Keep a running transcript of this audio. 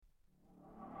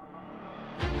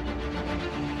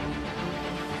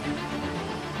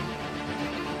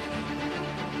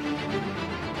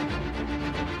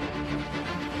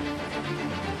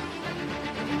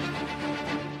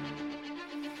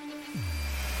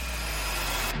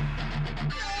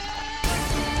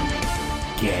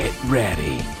Get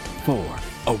ready for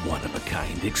a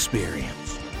one-of-a-kind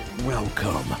experience.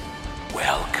 Welcome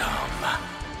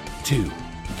to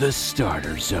the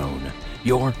Starter Zone,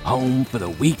 your home for the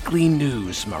weekly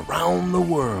news from around the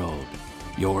world.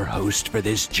 Your host for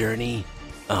this journey,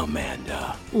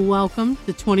 Amanda. Welcome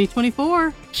to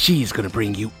 2024. She's going to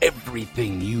bring you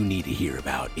everything you need to hear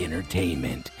about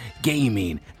entertainment,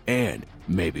 gaming, and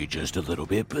maybe just a little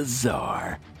bit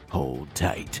bizarre. Hold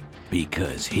tight,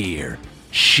 because here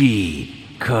she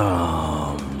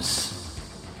comes.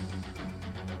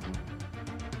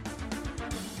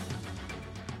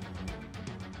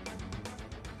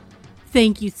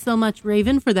 Thank you so much,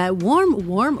 Raven, for that warm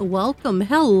welcome.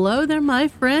 Hello there, my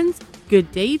friends.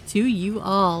 Good day to you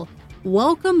all.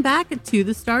 Welcome back to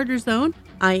the Starter Zone.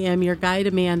 I am your guide,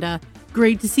 Amanda.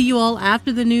 Great to see you all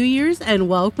after the New Year's, and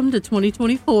welcome to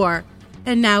 2024.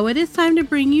 And now it is time to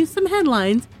bring you some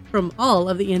headlines from all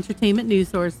of the entertainment news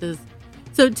sources.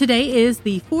 So today is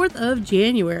the 4th of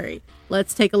January.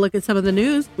 Let's take a look at some of the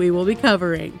news we will be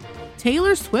covering.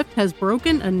 Taylor Swift has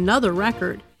broken another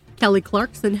record. Kelly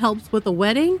Clarkson helps with a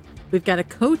wedding. We've got a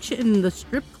coach in the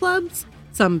strip clubs,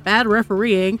 some bad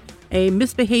refereeing, a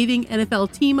misbehaving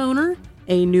NFL team owner,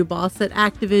 a new boss at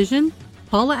Activision.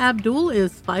 Paula Abdul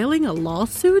is filing a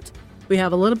lawsuit. We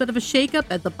have a little bit of a shakeup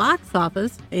at the box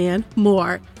office and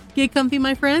more. Get comfy,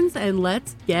 my friends, and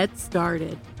let's get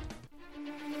started.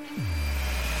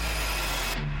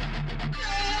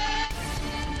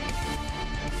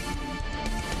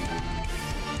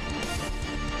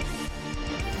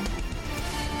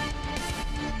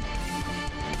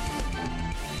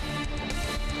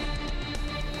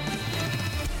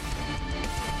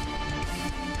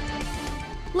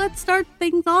 Let's start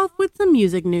things off with some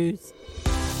music news.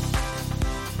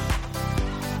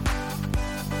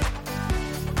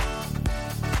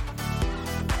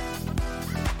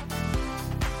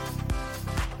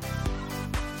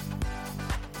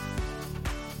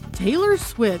 Taylor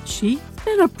Swift, she's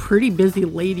been a pretty busy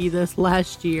lady this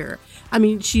last year. I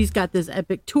mean, she's got this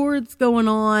epic tour that's going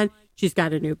on. She's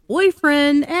got a new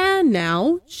boyfriend, and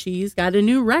now she's got a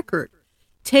new record.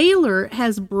 Taylor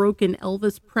has broken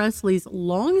Elvis Presley's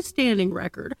long-standing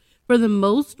record for the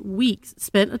most weeks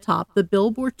spent atop the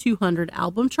Billboard 200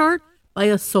 album chart by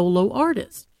a solo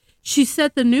artist. She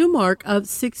set the new mark of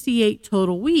 68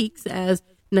 total weeks as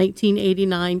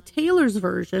 1989 Taylor's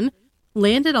version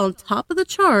landed on top of the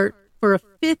chart for a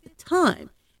fifth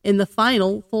time in the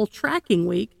final full tracking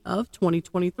week of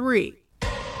 2023.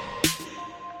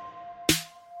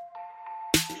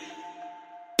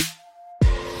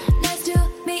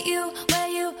 You where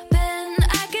you been,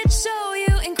 I could show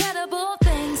you incredible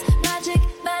things, magic,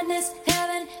 madness,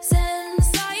 heaven sent.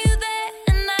 Saw you there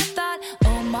and I thought,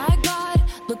 oh my god,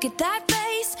 look at that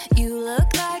face, you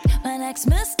look like my next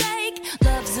mistake.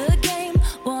 Love's a game,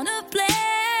 wanna play.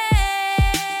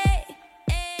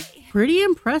 Pretty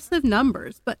impressive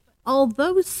numbers, but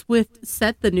although Swift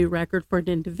set the new record for an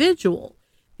individual,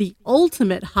 the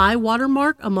ultimate high water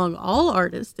mark among all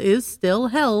artists is still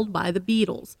held by the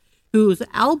Beatles, whose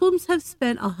albums have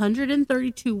spent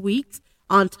 132 weeks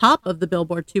on top of the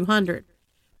Billboard 200.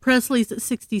 Presley's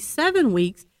 67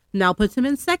 weeks now puts him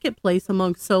in second place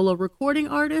among solo recording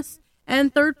artists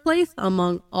and third place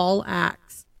among all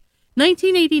acts.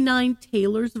 1989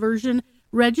 Taylor's version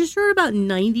registered about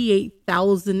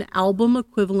 98,000 album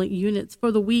equivalent units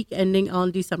for the week ending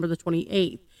on December the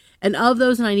 28th. And of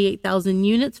those 98,000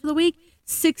 units for the week,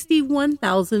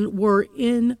 61,000 were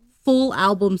in full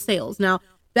album sales. Now,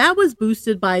 that was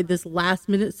boosted by this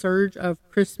last-minute surge of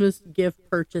Christmas gift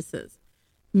purchases.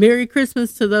 Merry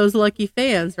Christmas to those lucky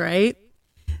fans, right?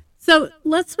 So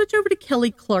let's switch over to Kelly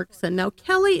Clarkson. Now,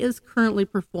 Kelly is currently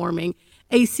performing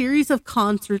a series of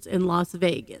concerts in Las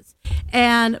Vegas.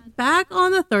 And back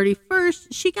on the 31st,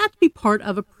 she got to be part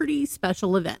of a pretty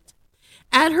special event.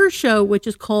 At her show, which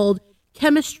is called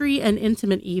Chemistry and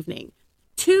Intimate Evening,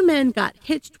 two men got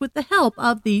hitched with the help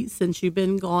of the Since You've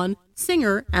Been Gone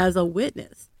singer as a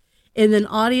witness. In an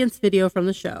audience video from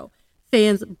the show,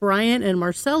 fans Brian and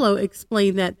Marcelo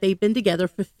explained that they've been together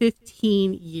for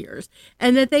 15 years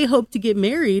and that they hope to get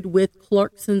married with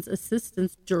Clarkson's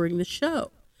assistance during the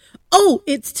show. Oh,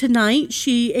 it's tonight,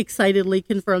 she excitedly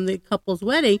confirmed the couple's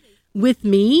wedding. With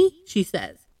me, she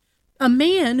says. A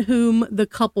man whom the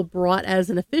couple brought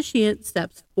as an officiant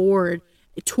steps forward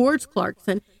towards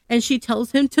Clarkson, and she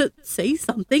tells him to say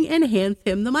something and hands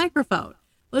him the microphone.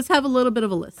 Let's have a little bit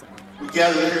of a listen. We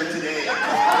gather here today.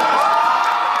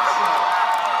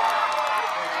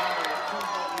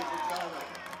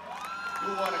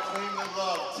 We want to claim the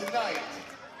love tonight,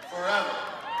 forever.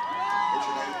 What's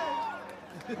your name?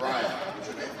 Brian. What's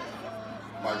your name?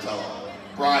 Martello.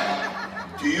 Brian,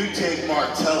 Do you take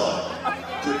Marcello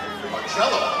to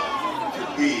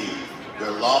be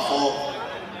your lawful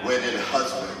wedded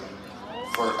husband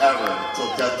forever till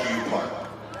death do you part?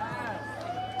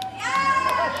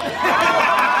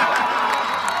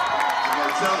 And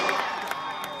Marcello,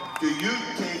 do you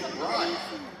take Brian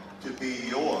to be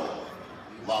your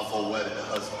lawful wedded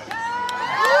husband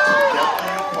till death do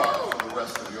you part for the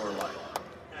rest of your life?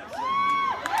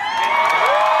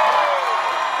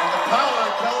 And the power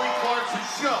of Kelly Clarkson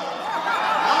show,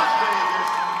 Las Vegas,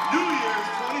 New Year's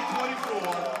 2024,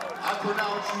 I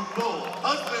pronounce you both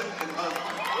husband and husband.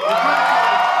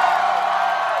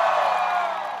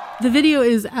 The video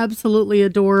is absolutely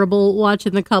adorable,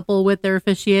 watching the couple with their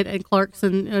officiant and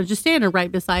Clarkson just standing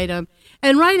right beside him.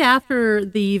 And right after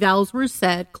the vows were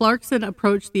said, Clarkson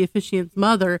approached the officiant's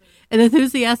mother and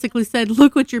enthusiastically said,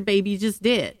 "Look what your baby just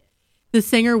did." The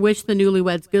singer wished the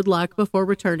newlyweds good luck before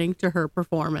returning to her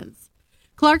performance.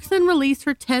 Clarkson released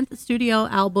her 10th studio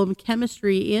album,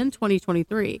 Chemistry, in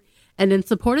 2023. And in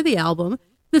support of the album,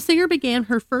 the singer began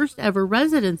her first ever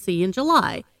residency in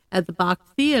July at the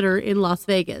Bach Theater in Las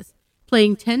Vegas,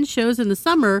 playing 10 shows in the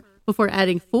summer before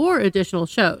adding 4 additional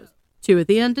shows, 2 at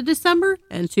the end of December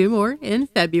and 2 more in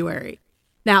February.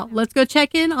 Now, let's go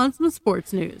check in on some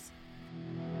sports news.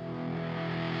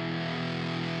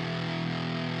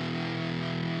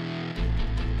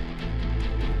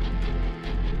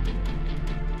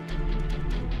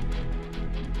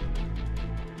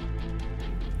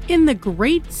 In the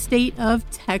great state of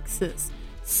Texas,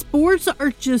 sports are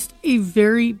just a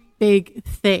very big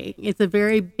thing. It's a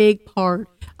very big part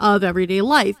of everyday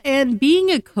life. And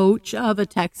being a coach of a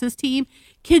Texas team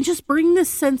can just bring this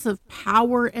sense of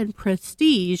power and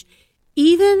prestige,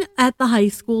 even at the high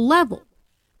school level.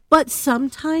 But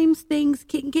sometimes things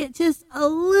can get just a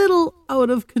little out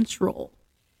of control.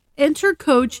 Enter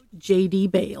Coach J.D.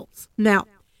 Bales. Now,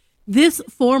 this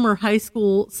former high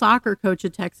school soccer coach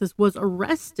of Texas was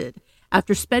arrested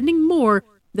after spending more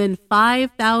than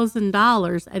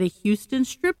 $5,000 at a Houston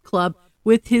strip club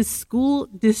with his school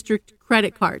district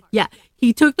credit card. Yeah,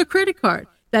 he took the credit card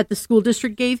that the school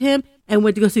district gave him and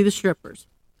went to go see the strippers.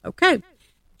 Okay.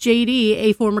 JD,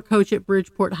 a former coach at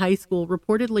Bridgeport High School,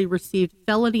 reportedly received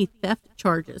felony theft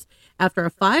charges after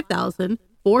a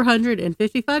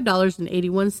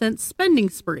 $5,455.81 spending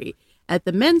spree at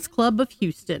the Men's Club of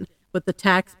Houston with the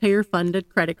taxpayer-funded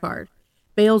credit card.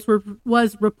 Bales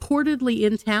was reportedly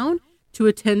in town to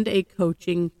attend a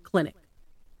coaching clinic.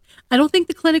 I don't think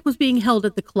the clinic was being held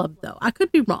at the club, though. I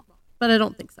could be wrong, but I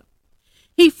don't think so.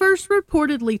 He first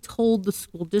reportedly told the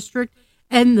school district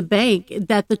and the bank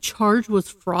that the charge was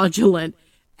fraudulent,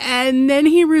 and then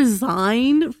he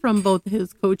resigned from both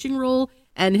his coaching role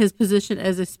and his position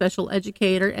as a special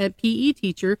educator and PE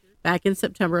teacher back in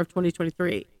September of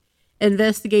 2023.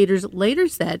 Investigators later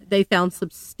said they found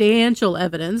substantial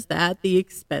evidence that the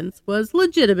expense was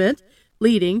legitimate,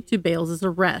 leading to Bales'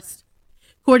 arrest.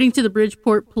 According to the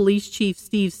Bridgeport Police Chief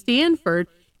Steve Stanford,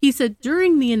 he said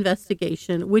during the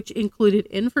investigation, which included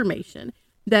information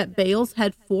that Bales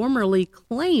had formerly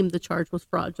claimed the charge was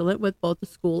fraudulent with both the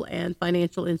school and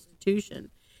financial institution,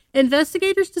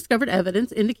 investigators discovered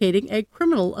evidence indicating a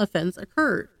criminal offense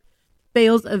occurred.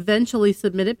 Bales eventually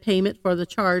submitted payment for the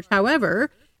charge. However,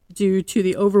 due to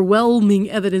the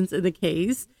overwhelming evidence in the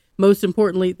case, most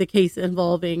importantly, the case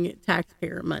involving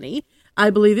taxpayer money, I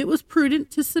believe it was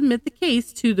prudent to submit the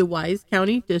case to the Wise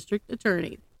County District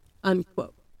Attorney,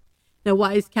 unquote. Now,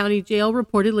 Wise County Jail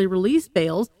reportedly released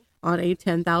Bales on a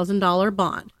 $10,000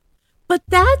 bond. But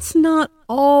that's not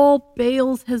all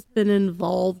Bales has been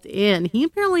involved in. He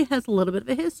apparently has a little bit of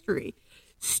a history.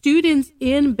 Students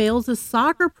in Bales'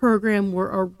 soccer program were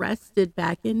arrested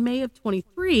back in May of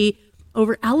 23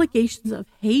 over allegations of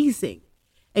hazing.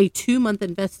 A 2-month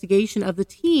investigation of the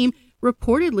team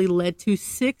reportedly led to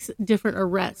 6 different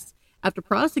arrests after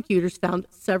prosecutors found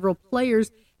several players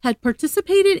had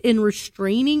participated in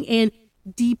restraining and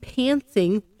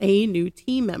depantsing a new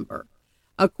team member.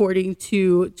 According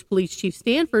to Police Chief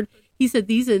Stanford, he said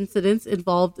these incidents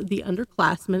involved the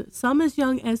underclassmen, some as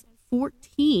young as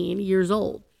 14 years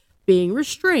old, being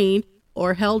restrained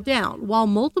or held down, while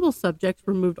multiple subjects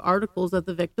removed articles of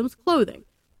the victim's clothing,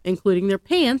 including their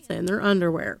pants and their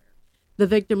underwear. The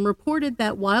victim reported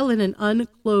that while in an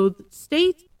unclothed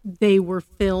state, they were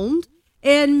filmed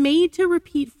and made to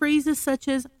repeat phrases such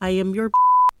as, "I am your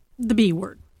the B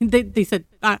word." They said,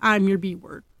 I'm your B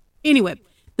word. Anyway,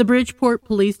 the Bridgeport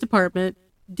Police Department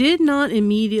did not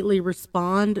immediately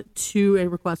respond to a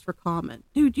request for comment.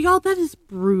 Dude, y'all, that is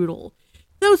brutal.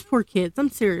 Those poor kids, I'm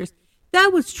serious.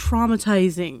 That was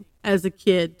traumatizing as a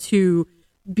kid to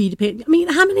be dependent. I mean,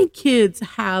 how many kids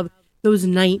have those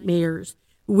nightmares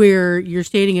where you're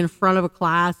standing in front of a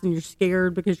class and you're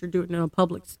scared because you're doing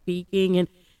public speaking, and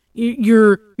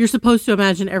you're supposed to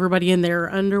imagine everybody in their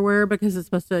underwear because it's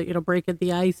supposed to, break at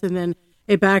the ice, and then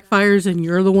it backfires and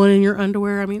you're the one in your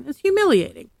underwear. I mean, it's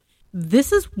humiliating.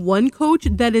 This is one coach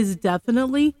that is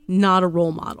definitely not a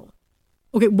role model.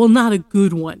 Okay, well, not a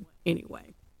good one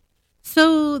anyway.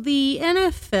 So the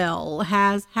NFL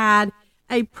has had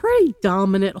a pretty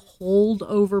dominant hold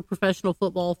over professional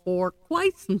football for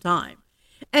quite some time.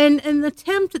 And an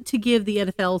attempt to give the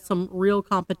NFL some real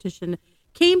competition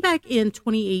came back in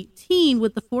 2018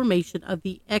 with the formation of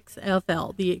the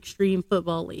XFL, the Extreme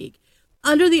Football League,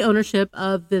 under the ownership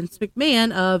of Vince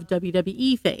McMahon of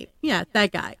WWE fame. Yeah,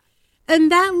 that guy.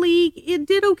 And that league, it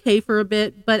did okay for a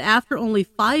bit, but after only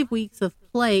 5 weeks of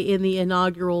play in the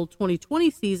inaugural 2020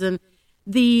 season,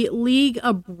 the league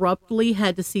abruptly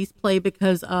had to cease play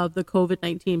because of the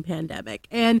COVID-19 pandemic.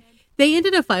 And they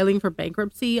ended up filing for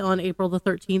bankruptcy on April the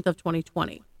 13th of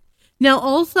 2020. Now,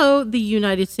 also, the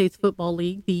United States Football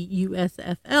League, the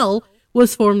USFL,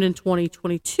 was formed in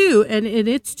 2022, and in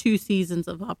its 2 seasons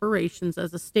of operations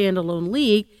as a standalone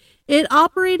league, it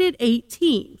operated 8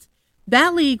 teams.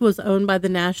 That league was owned by the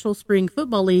National Spring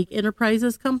Football League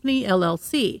Enterprises Company,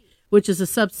 LLC, which is a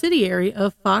subsidiary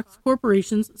of Fox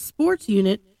Corporation's sports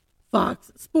unit,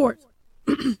 Fox Sports.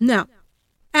 Now,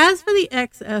 as for the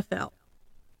XFL,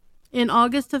 in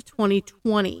August of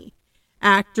 2020,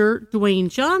 actor Dwayne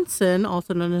Johnson,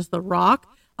 also known as The Rock,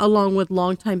 along with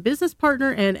longtime business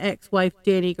partner and ex-wife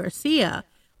Dany Garcia,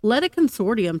 led a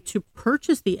consortium to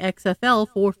purchase the XFL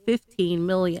for $15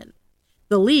 million.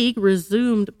 The league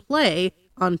resumed play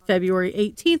on February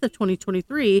 18th of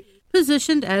 2023,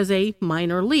 positioned as a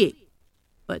minor league.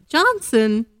 But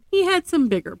Johnson, he had some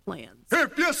bigger plans.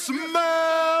 If you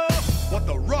smell what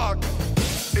The Rock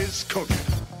is cooking.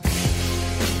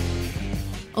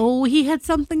 Oh, he had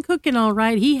something cooking, all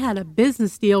right. He had a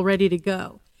business deal ready to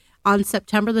go. On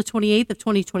September the 28th of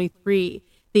 2023,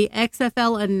 the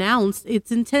XFL announced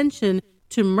its intention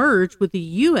to merge with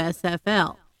the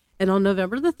USFL. And on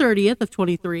November the 30th of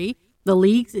 23, the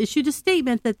leagues issued a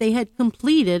statement that they had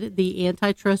completed the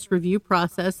antitrust review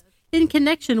process in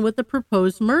connection with the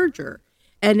proposed merger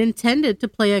and intended to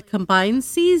play a combined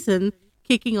season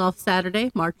kicking off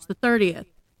Saturday, March the 30th.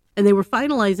 And they were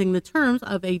finalizing the terms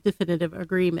of a definitive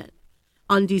agreement.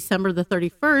 On December the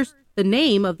 31st, the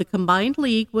name of the combined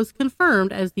league was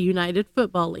confirmed as the United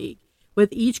Football League, with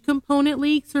each component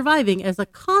league surviving as a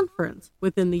conference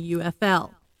within the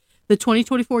UFL. The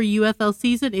 2024 UFL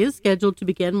season is scheduled to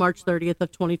begin March 30th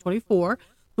of 2024,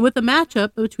 with a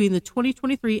matchup between the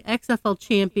 2023 XFL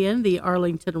champion, the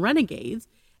Arlington Renegades,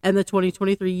 and the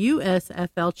 2023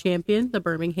 USFL champion, the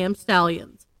Birmingham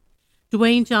Stallions.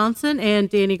 Dwayne Johnson and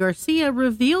Dany Garcia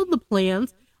revealed the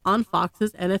plans on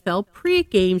Fox's NFL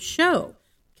pre-game show,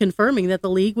 confirming that the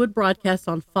league would broadcast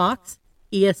on Fox,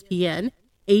 ESPN,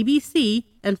 ABC,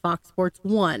 and Fox Sports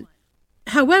 1.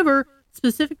 However,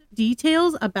 specific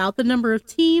details about the number of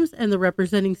teams and the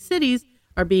representing cities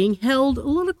are being held a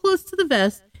little close to the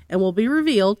vest and will be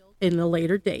revealed in a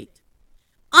later date.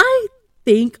 I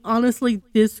think, honestly,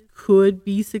 this could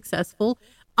be successful.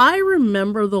 I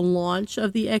remember the launch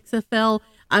of the XFL.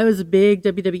 I was a big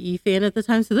WWE fan at the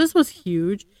time, so this was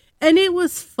huge, and it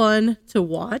was fun to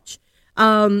watch.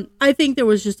 I think there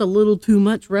was just a little too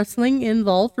much wrestling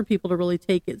involved for people to really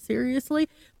take it seriously,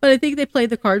 but I think they played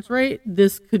the cards right.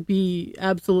 This could be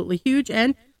absolutely huge,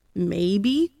 and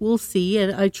maybe we'll see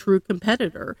a true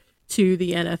competitor to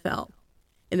the NFL.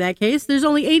 In that case, there's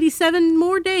only 87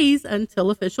 more days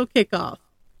until official kickoff.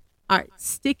 All right,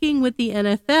 sticking with the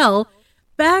NFL,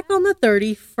 back on the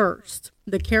 31st,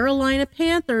 the Carolina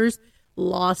Panthers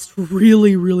lost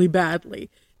really, really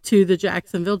badly to the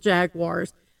Jacksonville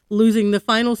Jaguars, losing the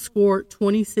final score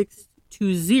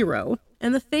 26-0,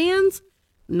 and the fans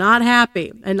not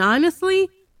happy. And honestly,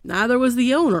 neither was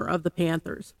the owner of the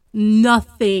Panthers.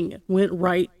 Nothing went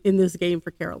right in this game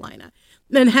for Carolina.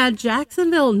 And had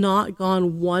Jacksonville not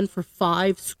gone 1 for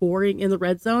 5 scoring in the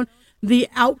red zone, the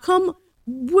outcome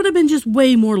would have been just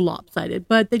way more lopsided,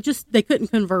 but they couldn't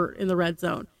convert in the red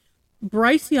zone.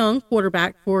 Bryce Young,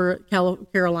 quarterback for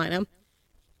Carolina,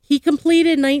 he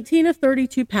completed 19 of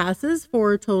 32 passes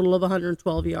for a total of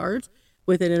 112 yards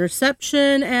with an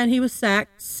interception, and he was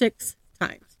sacked 6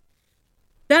 times.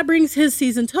 That brings his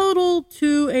season total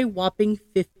to a whopping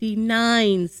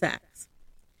 59 sacks.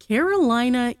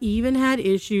 Carolina even had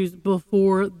issues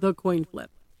before the coin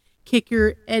flip.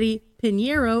 Kicker Eddie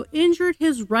Pinheiro injured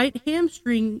his right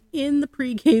hamstring in the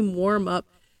pregame warm-up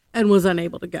and was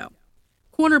unable to go.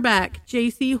 Cornerback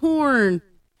J.C. Horn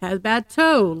had a bad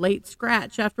toe, late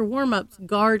scratch after warm-ups.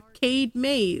 Guard Cade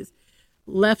Mays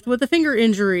left with a finger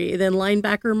injury. Then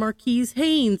linebacker Marquise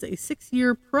Haynes, a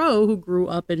 6-year pro who grew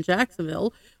up in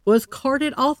Jacksonville, was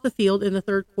carted off the field in the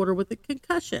third quarter with a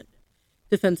concussion.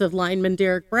 Defensive lineman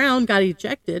Derek Brown got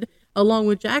ejected, along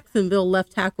with Jacksonville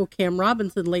left tackle Cam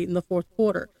Robinson late in the fourth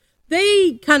quarter.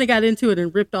 They kind of got into it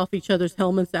and ripped off each other's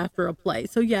helmets after a play.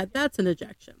 So yeah, that's an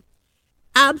ejection.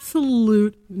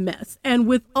 Absolute mess. And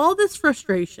with all this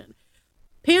frustration,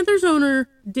 Panthers owner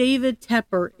David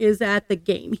Tepper is at the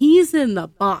game. He's in the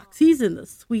box. He's in the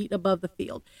suite above the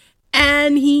field.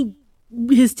 And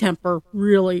his temper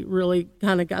really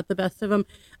kind of got the best of him.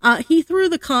 He threw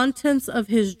the contents of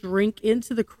his drink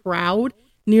into the crowd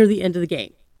near the end of the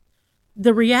game.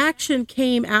 The reaction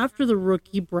came after the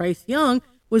rookie Bryce Young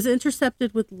was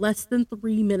intercepted with less than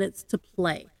 3 minutes to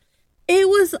play. It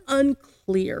was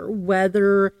unclear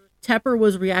whether Tepper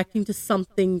was reacting to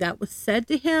something that was said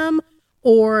to him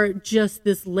or just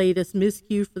this latest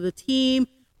miscue for the team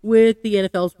with the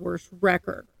NFL's worst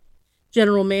record.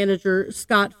 General manager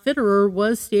Scott Fitterer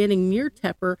was standing near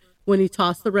Tepper when he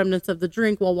tossed the remnants of the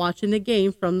drink while watching the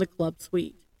game from the club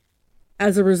suite.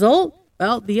 As a result,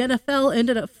 the NFL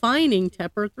ended up fining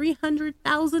Tepper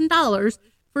 $300,000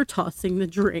 for tossing the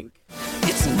drink.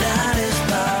 It's not his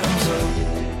bottoms up.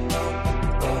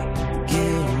 Get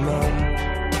him up.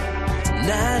 It's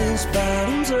not his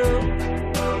bottoms up.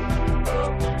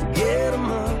 Get him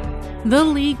up. The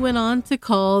league went on to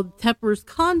call Tepper's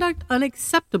conduct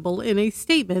unacceptable in a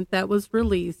statement that was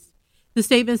released. The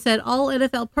statement said all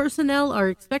NFL personnel are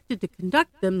expected to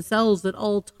conduct themselves at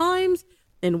all times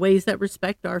in ways that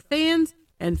respect our fans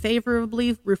and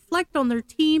favorably reflect on their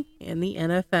team and the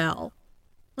NFL.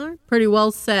 Pretty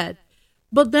well said.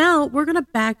 But now we're going to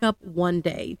back up one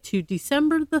day to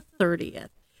December the 30th.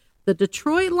 The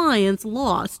Detroit Lions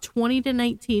lost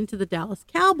 20-19 to the Dallas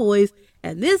Cowboys,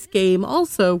 and this game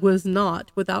also was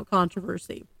not without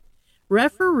controversy.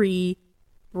 Referee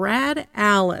Brad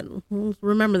Allen,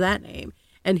 remember that name,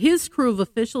 and his crew of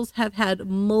officials have had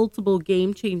multiple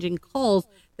game-changing calls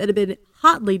that have been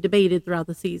hotly debated throughout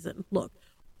the season. Look,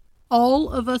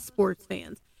 all of us sports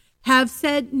fans have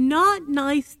said not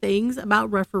nice things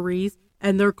about referees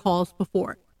and their calls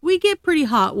before. We get pretty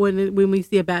hot when we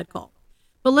see a bad call.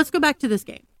 But let's go back to this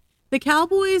game. The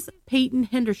Cowboys' Peyton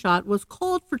Hendershot was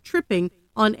called for tripping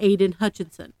on Aiden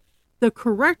Hutchinson. The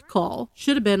correct call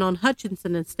should have been on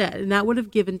Hutchinson instead, and that would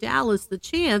have given Dallas the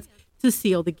chance to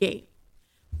seal the game.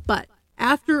 But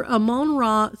after a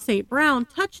Amon-Ra St. Brown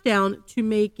touchdown to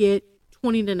make it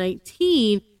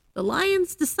 20-19, the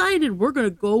Lions decided we're going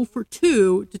to go for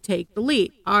 2 to take the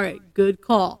lead. All right, good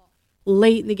call.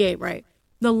 Late in the game, right?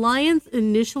 The Lions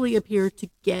initially appeared to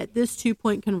get this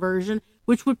 2-point conversion,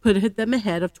 which would put them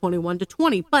ahead of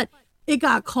 21-20. But it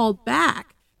got called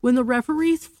back when the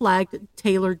referees flagged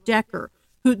Taylor Decker,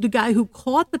 the guy who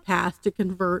caught the pass to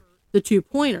convert the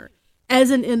 2-pointer,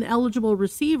 as an ineligible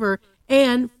receiver,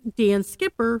 and Dan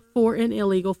Skipper for an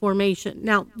illegal formation.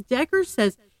 Now, Decker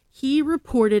says he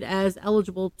reported as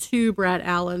eligible to Brad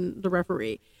Allen, the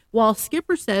referee, while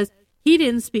Skipper says he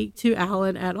didn't speak to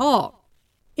Allen at all.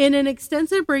 In an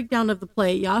extensive breakdown of the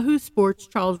play, Yahoo Sports'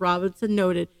 Charles Robinson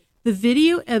noted the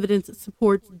video evidence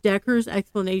supports Decker's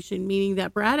explanation, meaning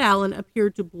that Brad Allen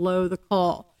appeared to blow the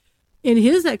call. In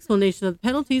his explanation of the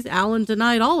penalties, Allen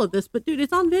denied all of this, but dude,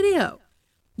 it's on video.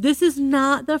 This is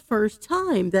not the first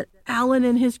time that Allen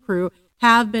and his crew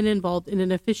have been involved in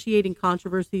an officiating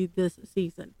controversy this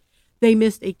season. They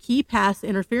missed a key pass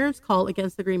interference call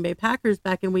against the Green Bay Packers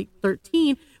back in Week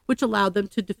 13, which allowed them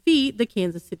to defeat the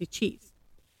Kansas City Chiefs.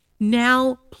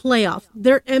 Now, playoffs.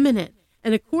 They're imminent.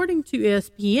 And according to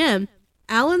ESPN,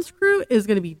 Allen's crew is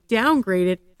going to be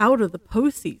downgraded out of the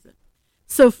postseason.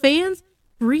 So fans,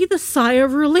 breathe a sigh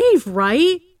of relief,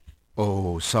 right?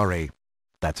 Oh, sorry.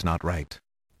 That's not right.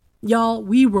 Y'all,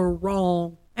 we were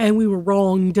wrong. And we were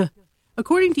wronged.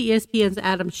 According to ESPN's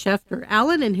Adam Schefter,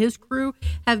 Allen and his crew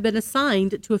have been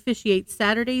assigned to officiate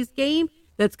Saturday's game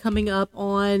that's coming up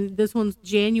on, this one's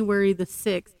January the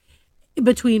 6th,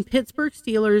 between Pittsburgh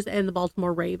Steelers and the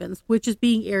Baltimore Ravens, which is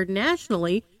being aired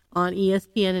nationally on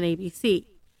ESPN and ABC.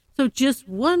 So just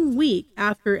 1 week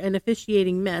after an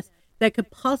officiating mess that could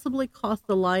possibly cost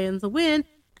the Lions a win,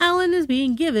 Allen is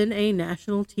being given a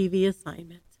national TV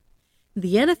assignment.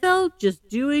 The NFL just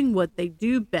doing what they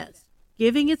do best,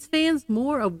 giving its fans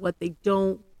more of what they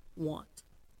don't want.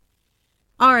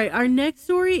 All right, our next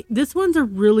story, this one's a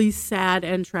really sad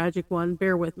and tragic one.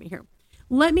 Bear with me here.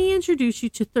 Let me introduce you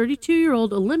to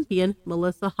 32-year-old Olympian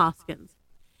Melissa Hoskins.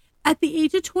 At the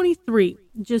age of 23,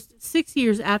 just 6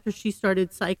 years after she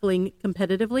started cycling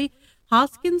competitively,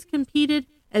 Hoskins competed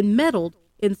and medaled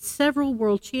in several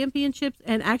world championships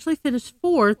and actually finished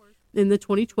 4th in the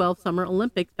 2012 Summer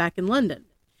Olympics back in London.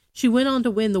 She went on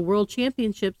to win the World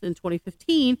Championships in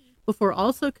 2015 before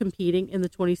also competing in the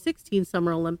 2016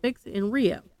 Summer Olympics in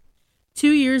Rio.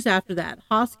 2 years after that,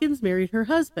 Hoskins married her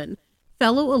husband,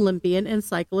 fellow Olympian and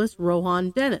cyclist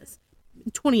Rohan Dennis,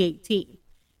 in 2018.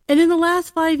 And in the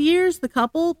last 5 years, the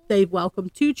couple, they've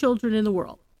welcomed 2 children in the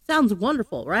world. Sounds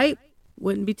wonderful, right?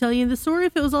 Wouldn't be telling you the story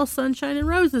if it was all sunshine and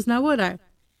roses, now would I?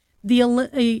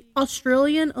 The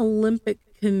Australian Olympic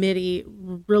Committee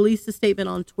released a statement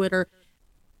on Twitter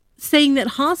saying that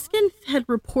Hoskins had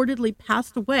reportedly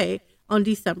passed away on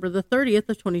December the 30th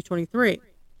of 2023.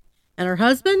 And her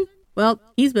husband, well,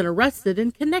 he's been arrested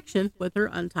in connection with her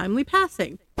untimely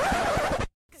passing.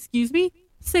 Excuse me?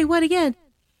 Say what again?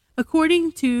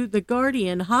 According to The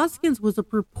Guardian, Hoskins was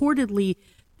reportedly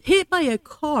hit by a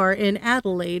car in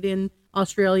Adelaide in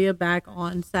Australia back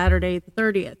on Saturday the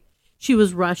 30th. She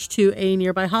was rushed to a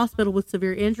nearby hospital with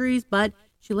severe injuries, but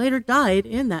she later died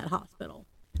in that hospital.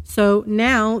 So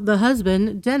now the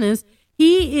husband, Dennis,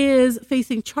 he is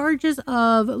facing charges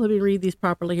of, let me read these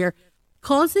properly here,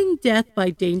 causing death by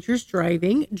dangerous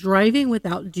driving, driving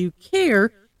without due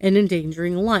care, and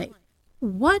endangering life.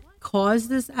 What caused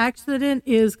this accident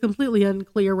is completely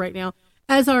unclear right now,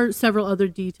 as are several other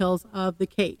details of the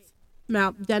case.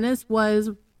 Now, Dennis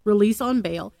was released on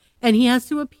bail, and he has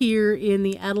to appear in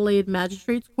the Adelaide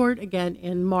Magistrates Court again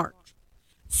in March.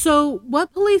 So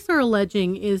what police are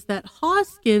alleging is that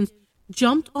Hoskins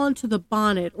jumped onto the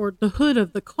bonnet or the hood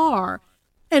of the car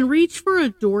and reached for a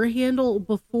door handle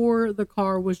before the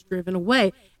car was driven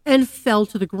away and fell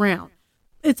to the ground.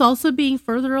 It's also being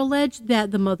further alleged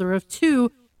that the mother of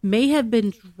 2 may have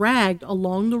been dragged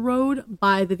along the road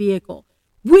by the vehicle,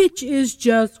 which is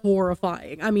just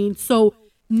horrifying. I mean, so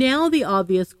now the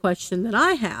obvious question that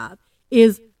I have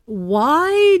is,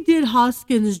 why did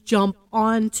Hoskins jump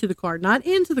onto the car? Not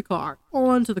into the car,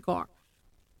 onto the car.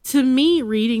 To me,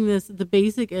 reading this, the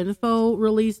basic info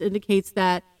release indicates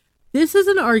that this is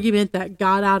an argument that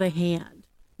got out of hand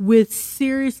with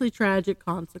seriously tragic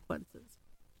consequences.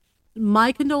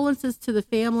 My condolences to the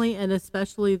family and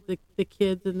especially the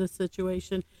kids in this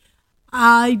situation.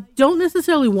 I don't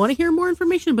necessarily want to hear more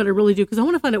information, but I really do because I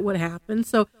want to find out what happened.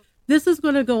 So this is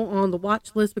going to go on the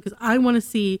watch list because I want to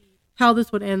see how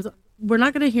this one ends. We're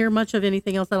not going to hear much of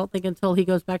anything else, I don't think, until he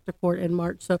goes back to court in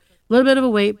March. So a little bit of a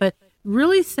wait, but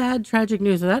really sad, tragic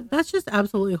news. That's just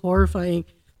absolutely horrifying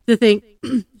to think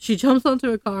she jumps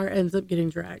onto a car, ends up getting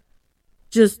dragged.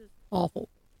 Just awful.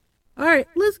 All right,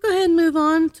 let's go ahead and move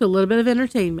on to a little bit of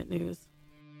entertainment news.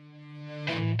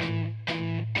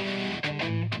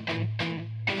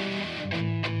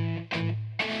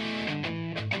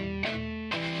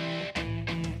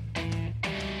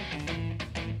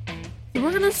 We're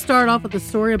going to start off with a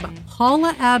story about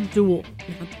Paula Abdul.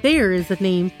 Now, there is a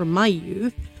name from my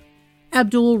youth.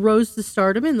 Abdul rose to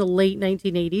stardom in the late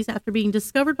 1980s after being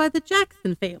discovered by the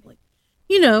Jackson family.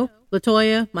 You know,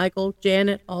 LaToya, Michael,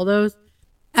 Janet, all those.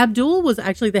 Abdul was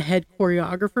actually the head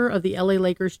choreographer of the LA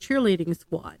Lakers cheerleading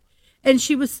squad, and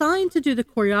she was signed to do the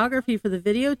choreography for the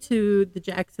video to the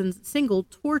Jacksons' single,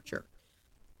 Torture.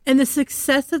 And the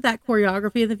success of that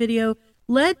choreography in the video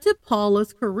led to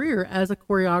Paula's career as a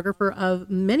choreographer of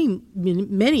many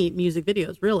music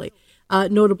videos, really.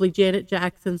 Notably Janet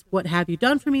Jackson's What Have You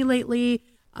Done For Me Lately,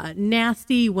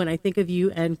 Nasty, When I Think of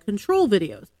You, and Control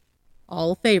videos.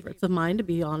 All favorites of mine, to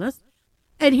be honest.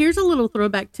 And here's a little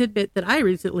throwback tidbit that I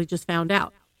recently just found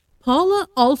out. Paula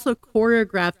also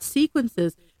choreographed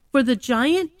sequences for the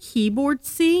giant keyboard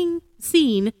scene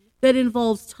that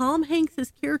involves Tom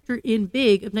Hanks' character in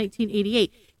Big of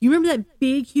 1988. You remember that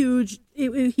big, huge,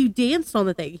 he danced on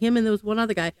the thing. Him and there was one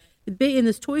other guy in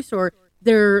this toy store.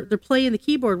 They're playing the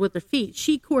keyboard with their feet.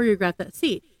 She choreographed that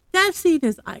scene. That scene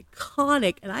is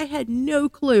iconic, and I had no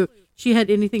clue she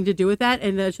had anything to do with that,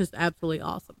 and that's just absolutely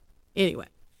awesome. Anyway,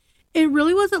 it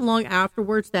really wasn't long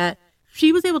afterwards that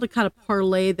she was able to kind of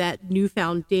parlay that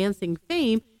newfound dancing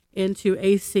fame into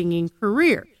a singing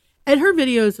career. And her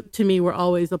videos, to me, were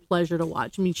always a pleasure to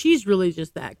watch. I mean, she's really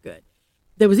just that good.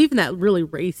 There was even that really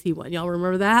racy one. Y'all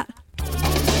remember that?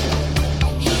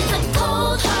 He's a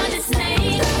cold-hearted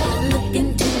snake. Look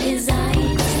into his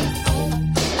eyes.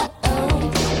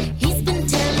 Uh-oh. He's been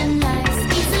telling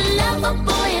lies. He's a lover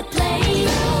boy at play.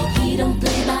 He don't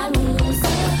play by rules.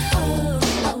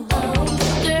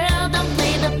 Girl, don't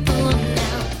play the fool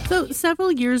now. So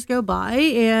several years go by,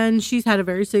 and she's had a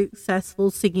very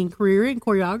successful singing career and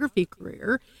choreography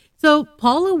career. So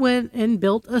Paula went and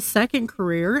built a second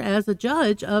career as a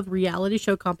judge of reality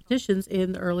show competitions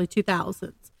in the early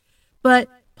 2000s. But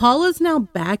Paula's now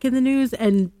back in the news,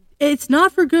 and it's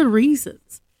not for good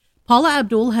reasons. Paula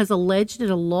Abdul has alleged in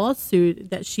a lawsuit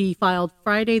that she filed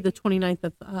Friday, the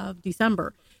 29th of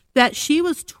December, that she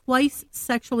was twice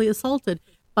sexually assaulted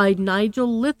by Nigel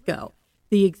Lithgow,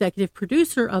 the executive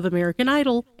producer of American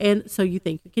Idol and So You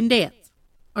Think You Can Dance.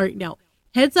 All right, now,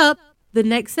 heads up, the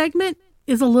next segment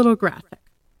is a little graphic.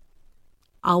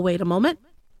 I'll wait a moment.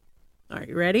 All right,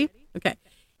 you ready? Okay.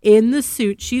 In the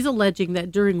suit, she's alleging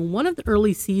that during one of the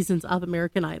early seasons of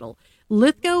American Idol,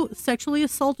 Lithgow sexually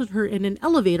assaulted her in an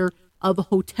elevator of a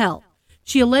hotel.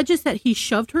 She alleges that he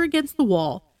shoved her against the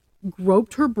wall,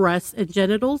 groped her breasts and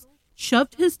genitals,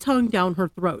 shoved his tongue down her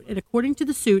throat. And according to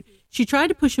the suit, she tried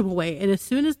to push him away. And as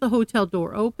soon as the hotel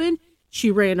door opened,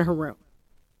 she ran to her room.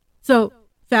 So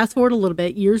fast forward a little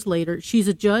bit, years later, she's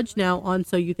a judge now on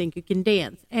So You Think You Can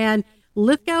Dance. And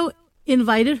Lithgow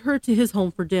invited her to his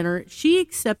home for dinner. She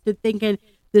accepted, thinking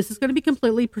this is going to be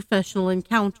completely professional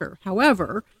encounter.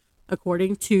 However,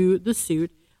 according to the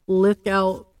suit,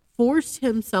 Lithgow forced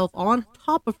himself on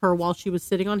top of her while she was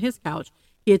sitting on his couch.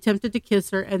 He attempted to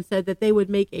kiss her and said that they would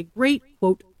make a great,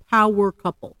 quote, power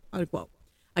couple, unquote.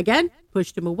 Again,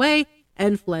 pushed him away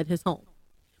and fled his home.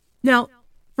 Now,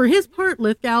 for his part,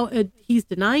 Lithgow, he's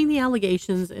denying the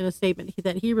allegations in a statement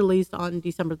that he released on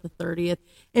December the 30th,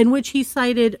 in which he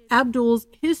cited Abdul's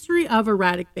history of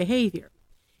erratic behavior.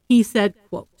 He said,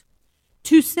 quote,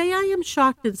 "To say I am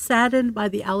shocked and saddened by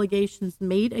the allegations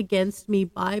made against me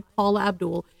by Paula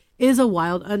Abdul is a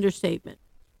wild understatement.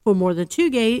 For more than two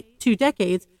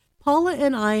decades, Paula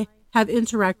and I have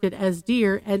interacted as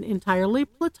dear and entirely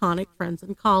platonic friends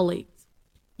and colleagues.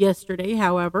 Yesterday,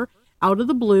 however, out of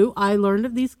the blue, I learned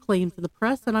of these claims in the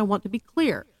press, and I want to be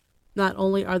clear. Not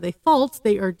only are they false,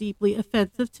 they are deeply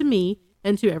offensive to me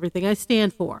and to everything I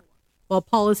stand for. While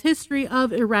Paula's history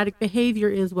of erratic behavior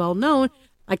is well known,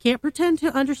 I can't pretend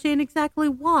to understand exactly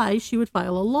why she would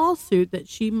file a lawsuit that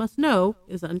she must know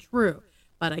is untrue.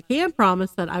 But I can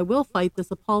promise that I will fight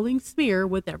this appalling smear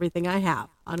with everything I have,"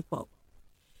 unquote.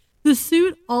 The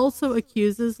suit also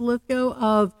accuses Lithgow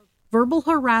of verbal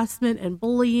harassment and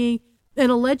bullying,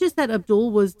 and alleges that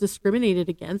Abdul was discriminated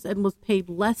against and was paid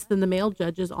less than the male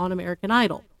judges on American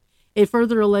Idol. It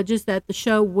further alleges that the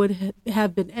show would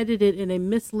have been edited in a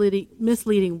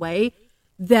misleading way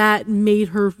that made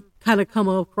her kind of come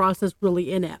across as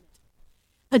really inept.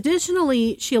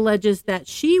 Additionally, she alleges that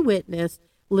she witnessed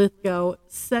Lithgow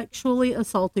sexually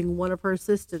assaulting one of her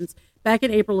assistants back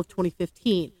in April of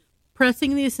 2015,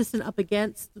 pressing the assistant up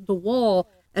against the wall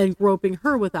and groping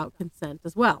her without consent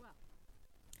as well.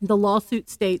 The lawsuit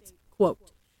states,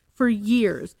 quote, "For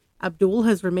years, Abdul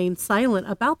has remained silent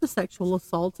about the sexual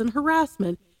assaults and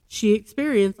harassment she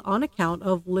experienced on account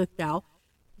of Lithgow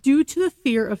due to the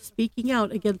fear of speaking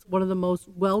out against one of the most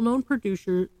well-known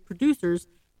producers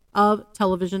of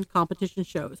television competition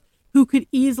shows, who could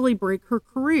easily break her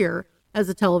career as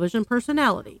a television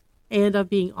personality, and of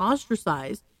being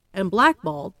ostracized and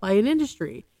blackballed by an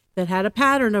industry that had a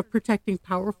pattern of protecting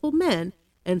powerful men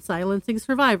and silencing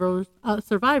survivors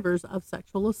of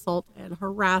sexual assault and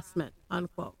harassment,"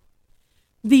 unquote.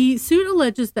 The suit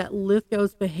alleges that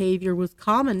Lithgow's behavior was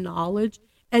common knowledge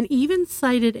and even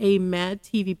cited a Mad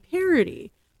TV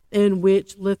parody in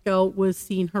which Lithgow was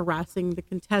seen harassing the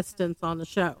contestants on the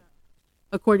show.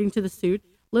 According to the suit,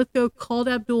 Lithgow called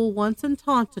Abdul once and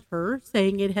taunted her,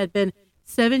 saying it had been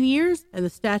 7 years and the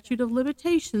statute of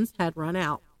limitations had run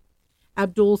out.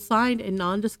 Abdul signed a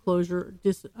non-disclosure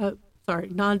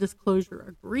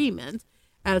agreement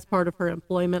as part of her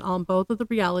employment on both of the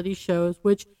reality shows,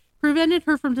 which prevented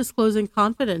her from disclosing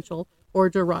confidential or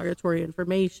derogatory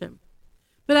information.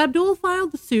 But Abdul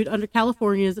filed the suit under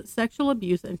California's Sexual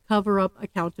Abuse and Cover-Up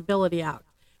Accountability Act,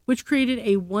 which created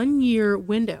a 1-year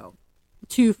window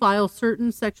to file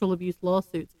certain sexual abuse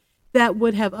lawsuits that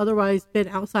would have otherwise been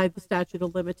outside the statute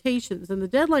of limitations. And the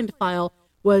deadline to file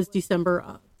was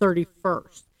December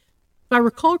 31st. If I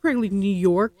recall correctly, New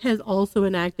York has also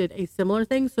enacted a similar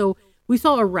thing. So we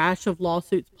saw a rash of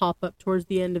lawsuits pop up towards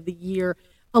the end of the year,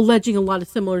 alleging a lot of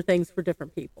similar things for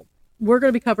different people. We're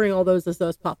going to be covering all those as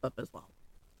those pop up as well.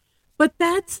 But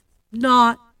that's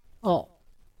not all.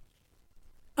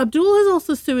 Abdul is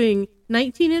also suing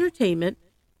 19 Entertainment,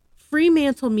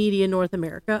 Fremantle Media North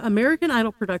America, American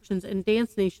Idol Productions, and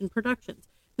Dance Nation Productions.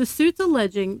 The suit's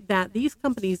alleging that these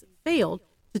companies failed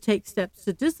to take steps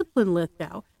to discipline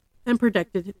Lithgow and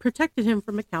protected him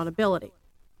from accountability.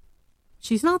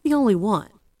 She's not the only one.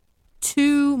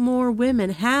 2 more women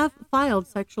have filed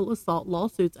sexual assault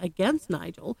lawsuits against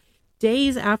Nigel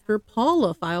days after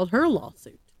Paula filed her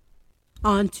lawsuit.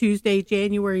 On Tuesday,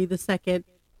 January the 2nd,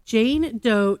 Jane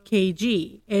Doe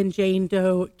KG and Jane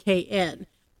Doe KN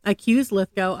accused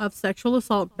Lithgow of sexual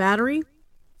assault, battery,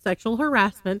 sexual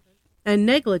harassment, and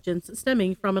negligence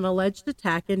stemming from an alleged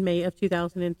attack in May of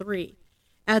 2003.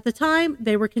 At the time,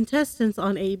 they were contestants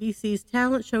on ABC's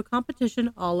talent show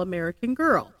competition All-American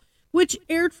Girl, which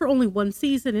aired for only one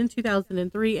season in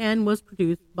 2003 and was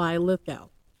produced by Lithgow.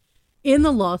 In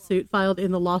the lawsuit filed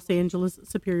in the Los Angeles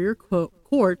Superior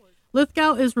Court,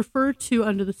 Lithgow is referred to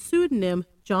under the pseudonym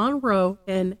John Rowe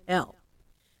N.L.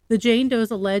 The Jane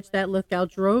Does allege that Lithgow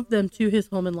drove them to his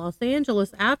home in Los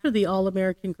Angeles after the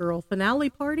All-American Girl finale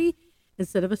party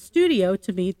instead of a studio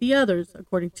to meet the others,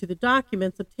 according to the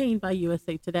documents obtained by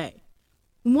USA Today.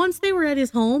 Once they were at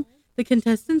his home, the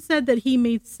contestant said that he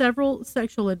made several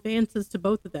sexual advances to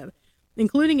both of them,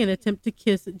 including an attempt to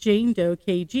kiss Jane Doe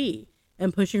KG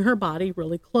and pushing her body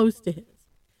really close to his.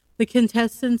 The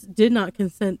contestants did not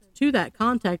consent to that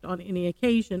contact on any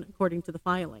occasion, according to the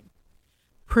filing.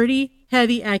 Pretty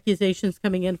heavy accusations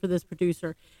coming in for this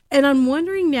producer, and I'm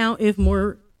wondering now if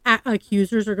more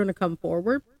accusers are going to come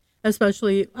forward,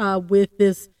 especially with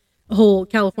this whole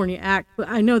California Act. But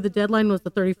I know the deadline was the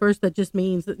 31st. That just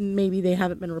means that maybe they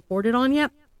haven't been reported on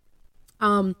yet.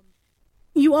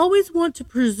 You always want to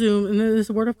presume, and this is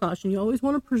a word of caution, you always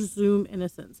want to presume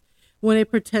innocence when a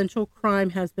potential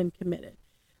crime has been committed.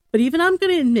 But even I'm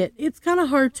going to admit, it's kind of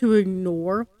hard to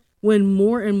ignore when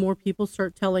more and more people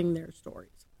start telling their stories.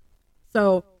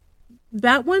 So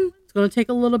that one, it's going to take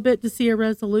a little bit to see a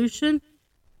resolution.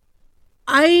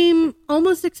 I'm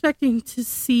almost expecting to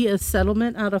see a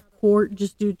settlement out of court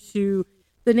just due to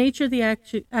the nature of the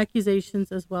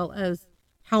accusations as well as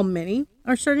how many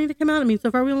are starting to come out. I mean,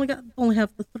 so far we only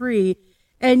have the 3.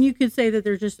 And you could say that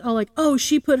they're just all like, oh,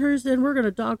 she put hers in. We're going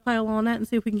to dogpile on that and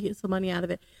see if we can get some money out of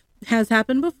it. It has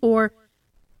happened before,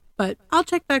 but I'll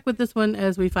check back with this one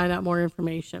as we find out more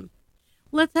information.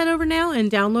 Let's head over now and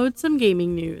download some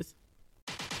gaming news.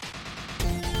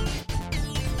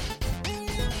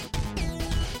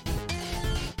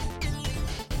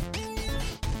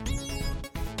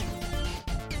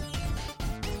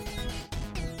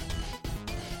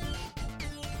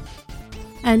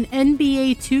 An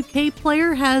NBA 2K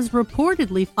player has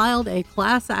reportedly filed a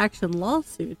class action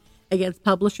lawsuit against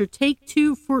publisher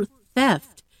Take-Two for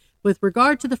theft with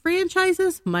regard to the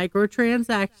franchise's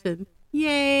microtransaction.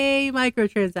 Yay,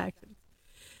 microtransactions.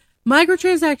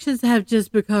 Microtransactions have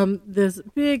just become this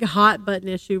big hot button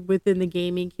issue within the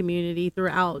gaming community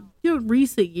throughout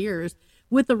recent years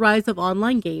with the rise of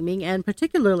online gaming and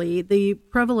particularly the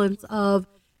prevalence of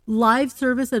live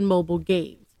service and mobile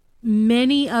games.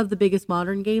 Many of the biggest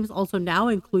modern games also now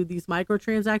include these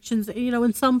microtransactions,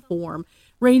 in some form,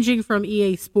 ranging from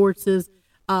EA Sports'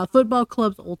 Football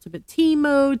Club's Ultimate Team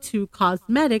mode to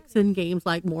cosmetics in games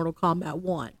like Mortal Kombat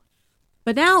 1.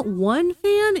 But now one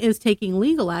fan is taking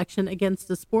legal action against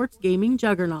the sports gaming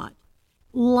juggernaut.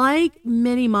 Like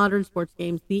many modern sports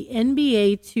games, the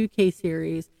NBA 2K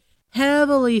series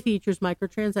heavily features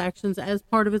microtransactions as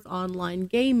part of its online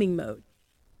gaming mode.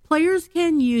 Players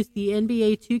can use the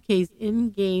NBA 2K's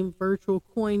in-game virtual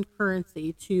coin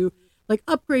currency to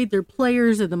upgrade their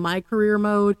players in the My Career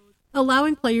mode,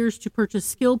 allowing players to purchase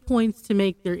skill points to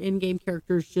make their in-game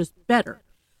characters just better.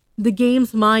 The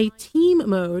game's My Team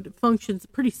mode functions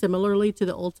pretty similarly to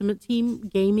the Ultimate Team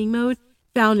gaming mode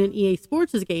found in EA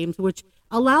Sports' games, which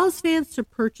allows fans to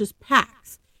purchase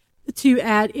packs to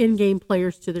add in-game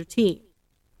players to their team.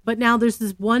 But now there's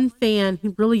this one fan, a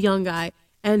really young guy,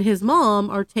 and his mom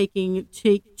are taking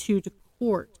Take-Two to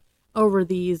court over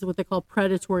these, what they call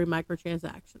predatory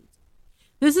microtransactions.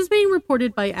 This is being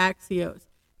reported by Axios.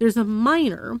 There's a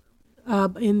minor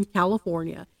in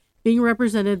California being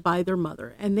represented by their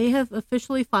mother, and they have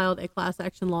officially filed a class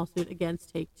action lawsuit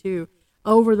against Take-Two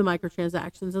over the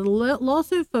microtransactions. And the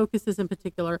lawsuit focuses in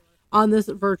particular on this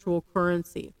virtual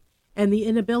currency and the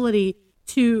inability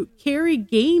to carry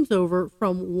games over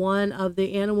from one of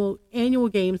the annual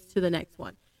games to the next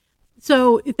one.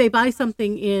 So if they buy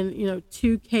something in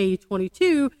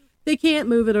 2K22, they can't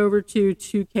move it over to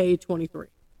 2K23.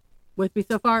 With me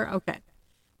so far? Okay.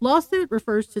 Lawsuit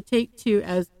refers to Take-Two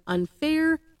as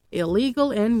unfair,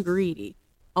 illegal, and greedy,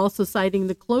 also citing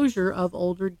the closure of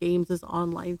older games'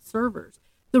 online servers.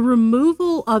 The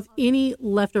removal of any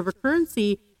leftover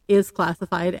currency is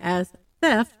classified as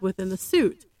theft within the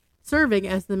suit, serving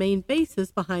as the main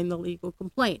basis behind the legal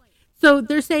complaint. So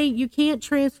they're saying you can't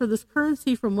transfer this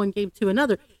currency from one game to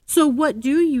another. So what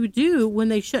do you do when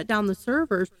they shut down the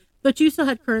servers, but you still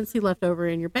had currency left over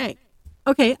in your bank?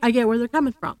 Okay, I get where they're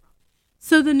coming from.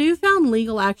 So the newfound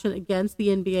legal action against the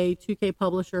NBA 2K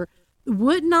publisher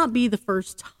would not be the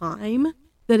first time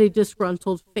that a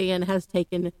disgruntled fan has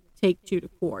taken Take-Two to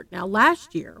court. Now,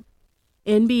 last year,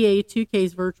 NBA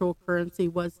 2K's virtual currency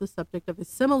was the subject of a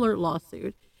similar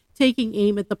lawsuit, taking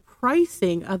aim at the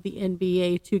pricing of the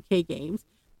NBA 2K games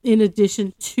in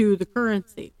addition to the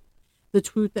currency. The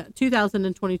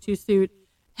 2022 suit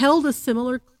held a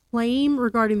similar claim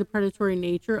regarding the predatory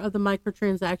nature of the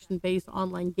microtransaction-based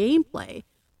online gameplay,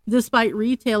 despite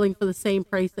retailing for the same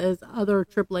price as other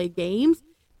AAA games.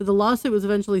 But the lawsuit was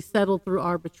eventually settled through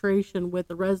arbitration, with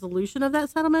the resolution of that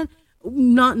settlement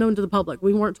not known to the public.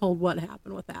 We weren't told what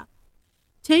happened with that.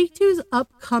 Take-Two's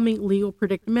upcoming legal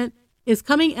predicament is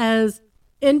coming as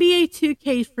NBA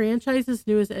 2K franchise's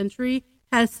newest entry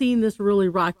has seen this really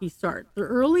rocky start. The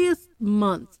earliest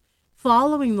months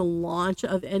following the launch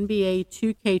of NBA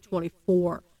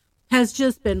 2K24 has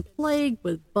just been plagued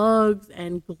with bugs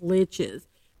and glitches,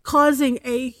 causing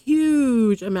a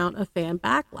huge amount of fan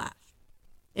backlash.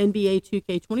 NBA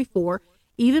 2K24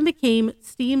 even became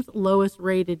Steam's lowest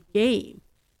rated game,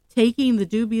 taking the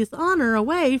dubious honor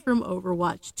away from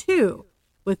Overwatch 2,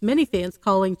 with many fans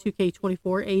calling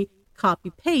 2K24 a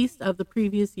copy-paste of the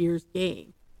previous year's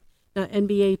game. Now,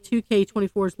 NBA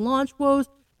 2K24's launch woes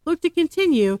look to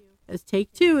continue, as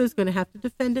Take-Two is going to have to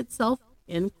defend itself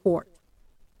in court.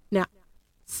 Now,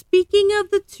 speaking of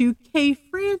the 2K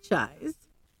franchise,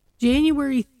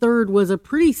 January 3rd was a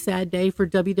pretty sad day for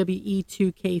WWE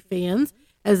 2K fans,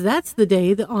 as that's the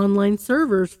day the online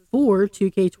servers for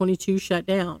 2K22 shut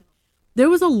down. There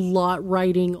was a lot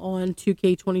riding on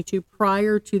 2K22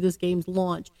 prior to this game's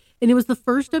launch, and it was the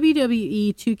first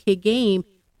WWE 2K game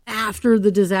after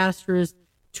the disastrous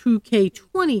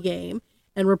 2K20 game,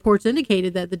 and reports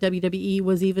indicated that the WWE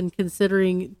was even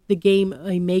considering the game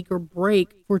a make or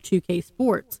break for 2K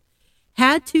Sports.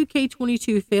 Had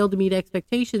 2K22 failed to meet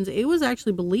expectations, it was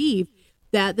actually believed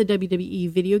that the WWE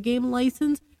video game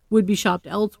license would be shopped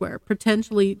elsewhere,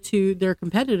 potentially to their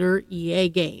competitor EA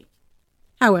Games.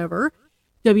 However,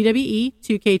 WWE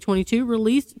 2K22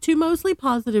 released two mostly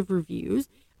positive reviews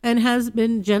and has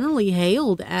been generally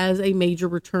hailed as a major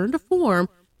return to form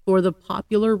for the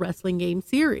popular wrestling game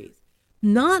series.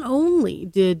 Not only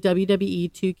did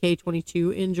WWE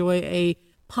 2K22 enjoy a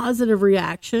positive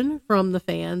reaction from the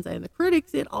fans and the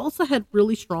critics, it also had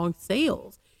really strong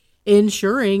sales,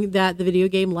 ensuring that the video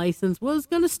game license was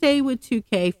going to stay with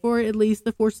 2K for at least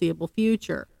the foreseeable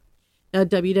future. Now,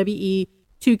 WWE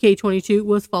 2K22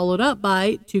 was followed up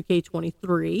by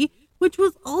 2K23, which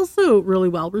was also really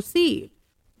well received.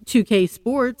 2K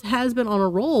Sports has been on a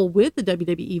roll with the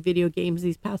WWE video games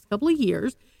these past couple of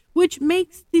years, which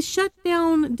makes the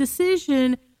shutdown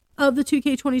decision of the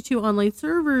 2K22 online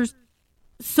servers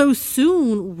so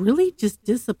soon really just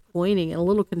disappointing and a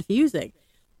little confusing.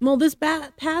 Well, this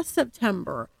past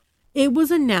September, it was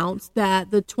announced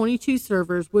that the 22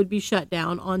 servers would be shut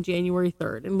down on January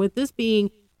 3rd. And with this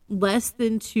being less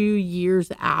than 2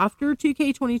 years after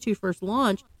 2K22 first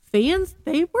launched, fans,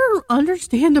 they were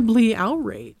understandably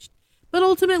outraged. But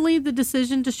ultimately, the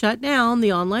decision to shut down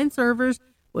the online servers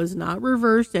was not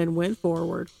reversed and went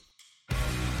forward.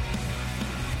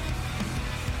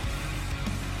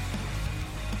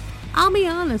 I'll be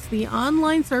honest, the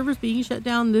online servers being shut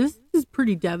down, this is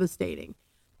pretty devastating.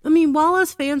 I mean, while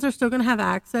us fans are still going to have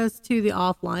access to the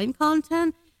offline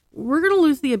content, we're going to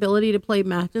lose the ability to play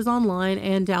matches online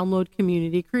and download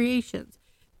community creations.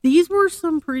 These were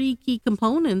some pretty key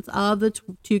components of the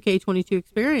 2K22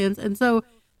 experience, and so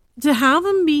to have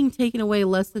them being taken away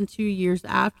less than 2 years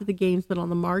after the game's been on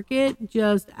the market,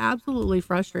 just absolutely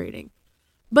frustrating.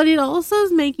 But it also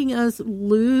is making us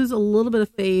lose a little bit of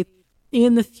faith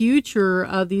in the future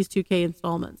of these 2K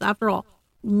installments. After all,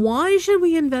 why should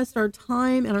we invest our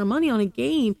time and our money on a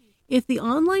game if the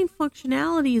online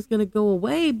functionality is going to go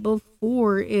away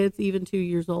before it's even 2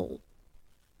 years old?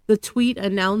 The tweet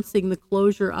announcing the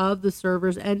closure of the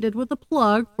servers ended with a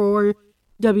plug for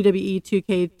WWE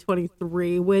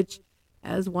 2K23, which,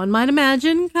 as one might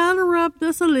imagine, kind of rubbed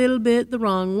us a little bit the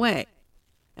wrong way.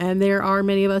 And there are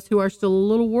many of us who are still a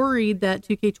little worried that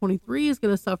 2K23 is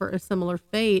going to suffer a similar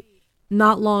fate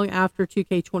not long after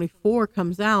 2K24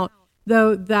 comes out,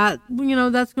 though that's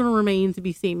going to remain to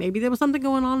be seen. Maybe there was something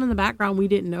going on in the background we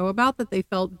didn't know about that they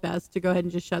felt best to go ahead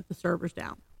and just shut the servers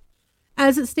down.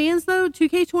 As it stands, though,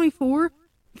 2K24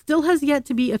 still has yet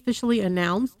to be officially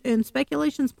announced, and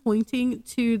speculation's pointing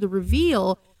to the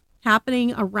reveal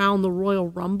happening around the Royal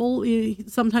Rumble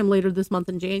sometime later this month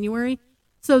in January.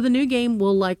 So the new game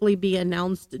will likely be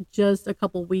announced just a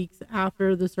couple weeks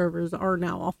after the servers are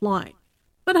now offline.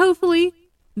 But hopefully,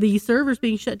 the servers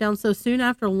being shut down so soon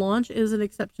after launch is an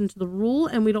exception to the rule,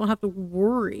 and we don't have to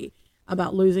worry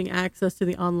about losing access to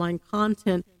the online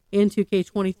content in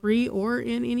 2K23 or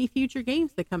in any future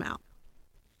games that come out.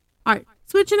 All right,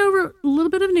 switching over a little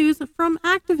bit of news from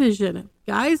Activision.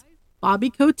 Guys,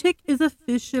 Bobby Kotick is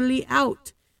officially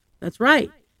out. That's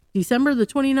right. December the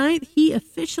 29th, he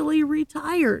officially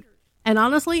retired. And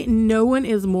honestly, no one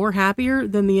is more happier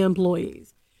than the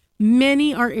employees.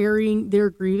 Many are airing their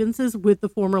grievances with the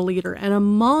former leader. And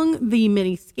among the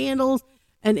many scandals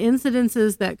and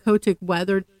incidences that Kotick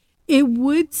weathered, it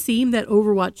would seem that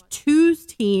Overwatch 2's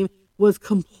team was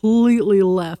completely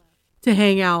left to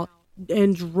hang out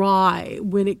and dry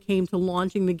when it came to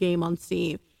launching the game on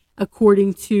Steam,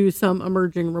 according to some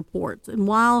emerging reports. And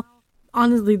while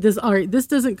honestly this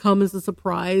doesn't come as a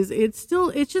surprise, it's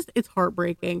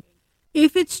heartbreaking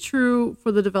if it's true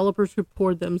for the developers who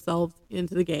poured themselves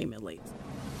into the game, at least.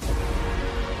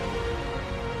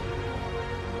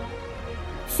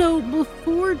 So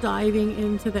before diving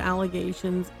into the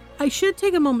allegations, I should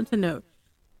take a moment to note,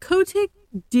 Kotick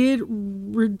did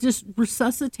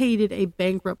resuscitated a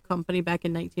bankrupt company back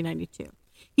in 1992.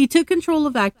 He took control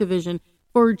of Activision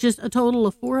for just a total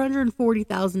of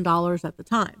 $440,000 at the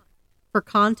time. For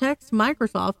context,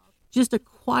 Microsoft just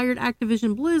acquired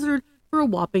Activision Blizzard for a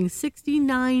whopping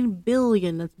 $69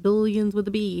 billion, that's billions with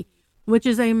a B, which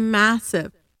is a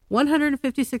massive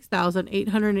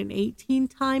 156,818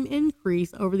 time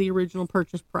increase over the original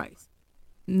purchase price.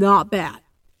 Not bad.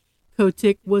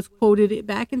 Kotick was quoted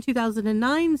back in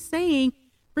 2009 saying,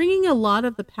 bringing a lot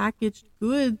of the packaged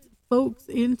goods folks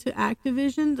into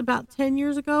Activision about 10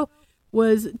 years ago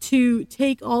was to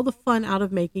take all the fun out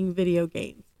of making video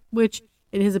games, which,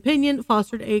 in his opinion,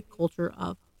 fostered a culture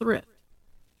of thrift.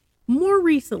 More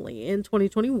recently, in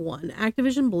 2021,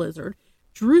 Activision Blizzard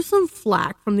drew some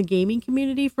flack from the gaming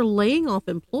community for laying off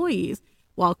employees,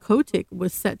 while Kotick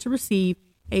was set to receive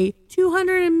a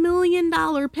 $200 million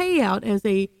payout as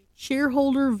a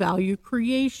shareholder value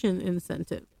creation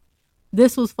incentive.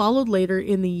 This was followed later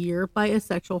in the year by a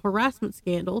sexual harassment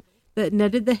scandal that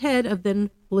netted the head of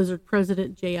then Blizzard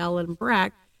president J. Allen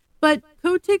Brack, but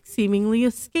Kotick seemingly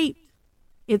escaped.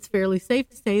 It's fairly safe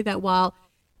to say that while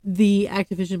the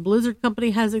Activision Blizzard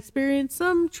company has experienced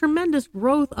some tremendous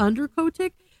growth under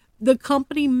Kotick, the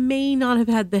company may not have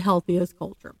had the healthiest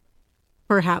culture.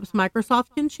 Perhaps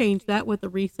Microsoft can change that with a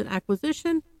recent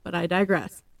acquisition, but I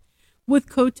digress. With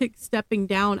Kotick stepping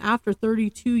down after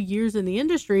 32 years in the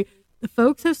industry, the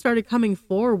folks have started coming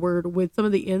forward with some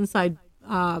of the inside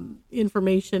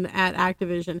information at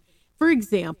Activision. For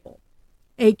example,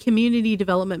 a community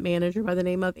development manager by the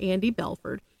name of Andy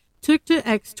Belford took to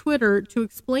X Twitter to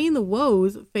explain the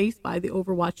woes faced by the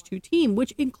Overwatch 2 team,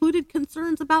 which included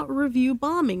concerns about review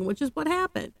bombing, which is what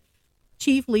happened.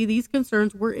 Chiefly, these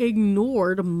concerns were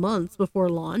ignored months before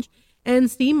launch, and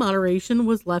Steam moderation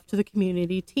was left to the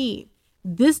community team.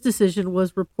 This decision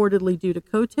was reportedly due to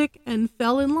Kotick and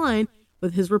fell in line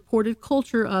with his reported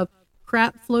culture of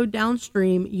crap flowed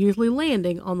downstream, usually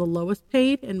landing on the lowest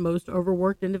paid and most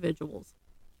overworked individuals.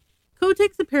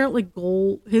 Kotick's apparent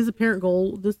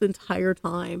goal this entire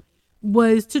time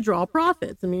was to draw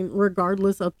profits. I mean,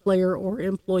 regardless of player or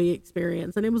employee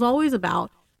experience. And it was always about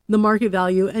the market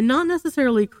value and not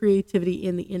necessarily creativity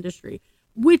in the industry,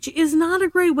 which is not a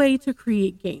great way to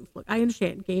create games. Look, I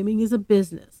understand gaming is a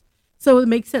business, so it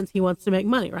makes sense. He wants to make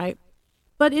money, right?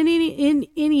 But in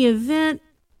any event,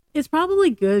 it's probably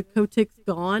good Kotick's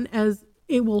gone, as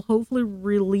it will hopefully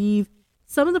relieve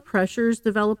some of the pressures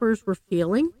developers were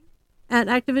feeling at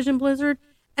Activision Blizzard,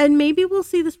 and maybe we'll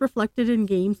see this reflected in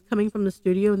games coming from the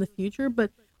studio in the future,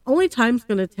 but only time's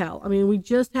going to tell. I mean, we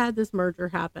just had this merger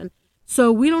happen,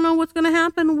 so we don't know what's going to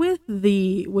happen with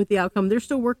the outcome. They're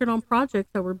still working on projects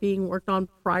that were being worked on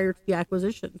prior to the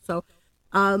acquisition, so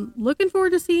looking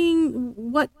forward to seeing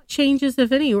what changes,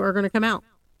 if any, are going to come out.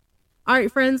 All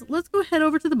right, friends, let's go head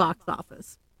over to the box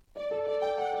office.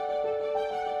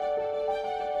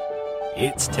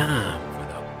 It's time for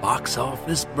the box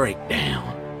office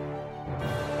breakdown.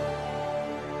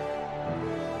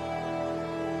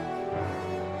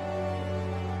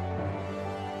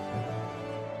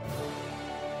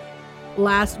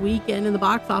 Last weekend in the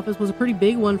box office was a pretty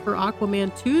big one for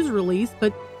Aquaman 2's release,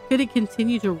 but could it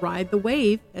continue to ride the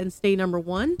wave and stay number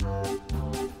one?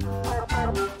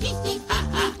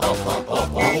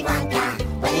 Willy Wonka,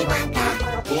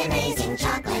 the amazing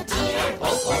chocolatier.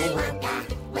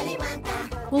 Willy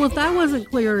Wonka. Well, if that wasn't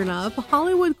clear enough,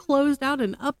 Hollywood closed out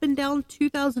an up and down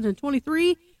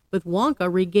 2023 with Wonka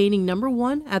regaining number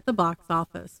one at the box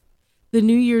office. The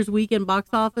New Year's weekend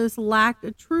box office lacked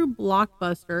a true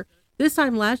blockbuster. This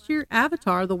time last year,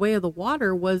 Avatar: The Way of the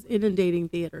Water was inundating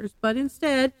theaters, but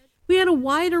instead, we had a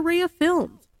wide array of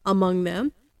films. Among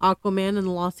them, Aquaman and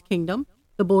the Lost Kingdom,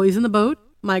 The Boys in the Boat,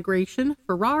 Migration,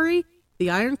 Ferrari,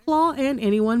 The Iron Claw, and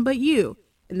Anyone But You.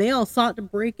 And they all sought to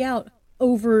break out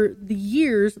over the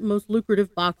year's most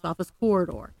lucrative box office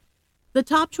corridor. The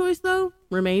top choice, though,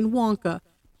 remained Wonka.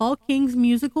 Paul King's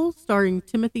musical starring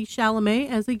Timothée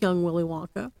Chalamet as a young Willy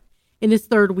Wonka. In its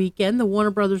third weekend, the Warner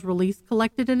Brothers release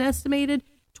collected an estimated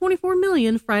 $24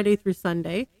 million Friday through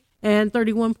Sunday and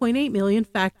 $31.8 million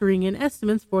factoring in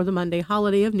estimates for the Monday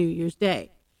holiday of New Year's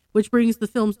Day, which brings the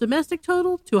film's domestic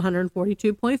total to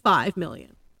 $142.5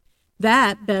 million.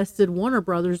 That bested Warner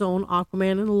Brothers' own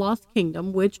Aquaman and the Lost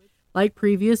Kingdom, which, like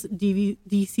previous DC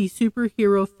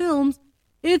superhero films,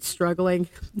 it's struggling.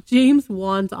 James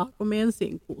Wan's Aquaman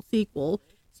sequel,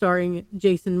 starring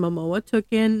Jason Momoa, took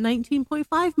in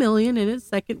 $19.5 million in its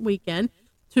second weekend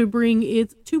to bring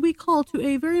its two-week haul to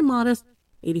a very modest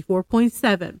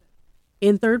 $84.7.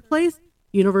 In third place,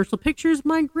 Universal Pictures'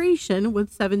 Migration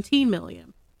with $17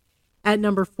 million. At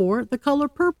number 4, The Color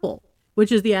Purple,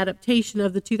 which is the adaptation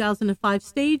of the 2005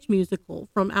 stage musical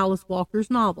from Alice Walker's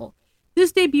novel.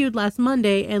 This debuted last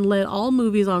Monday and led all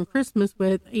movies on Christmas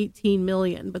with $18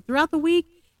 million, but throughout the week,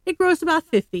 it grossed about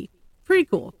 $50. Pretty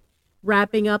cool.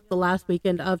 Wrapping up the last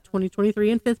weekend of 2023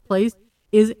 in fifth place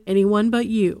is Anyone But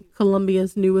You,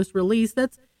 Columbia's newest release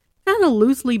that's kind of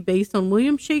loosely based on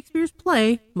William Shakespeare's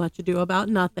play, Much Ado About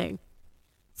Nothing.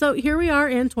 So here we are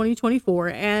in 2024,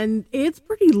 and it's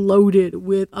pretty loaded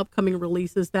with upcoming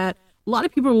releases that a lot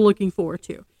of people are looking forward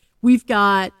to. We've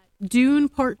got Dune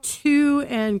Part 2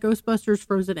 and Ghostbusters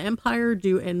Frozen Empire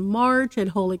due in March, and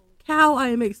holy cow, I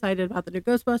am excited about the new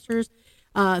Ghostbusters.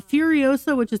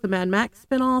 Furiosa, which is the Mad Max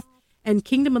spinoff, and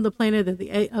Kingdom of the Planet of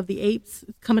the Apes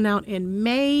coming out in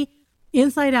May.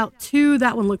 Inside Out 2,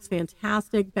 that one looks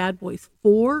fantastic. Bad Boys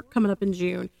 4 coming up in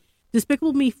June.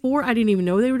 Despicable Me 4, I didn't even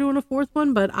know they were doing a fourth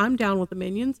one, but I'm down with the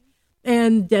Minions.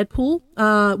 And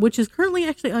Deadpool, which is currently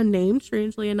actually unnamed,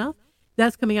 strangely enough.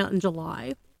 That's coming out in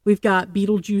July. We've got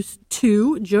Beetlejuice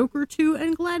 2, Joker 2,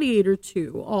 and Gladiator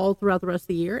 2 all throughout the rest of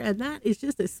the year. And that is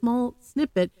just a small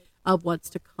snippet of what's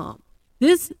to come.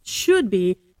 This should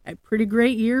be a pretty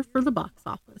great year for the box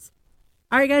office.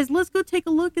 All right, guys, let's go take a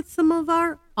look at some of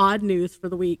our odd news for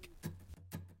the week.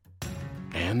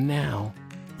 And now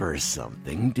for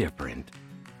something different.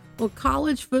 Well,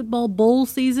 college football bowl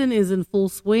season is in full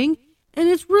swing, and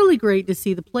it's really great to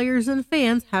see the players and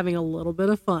fans having a little bit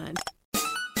of fun.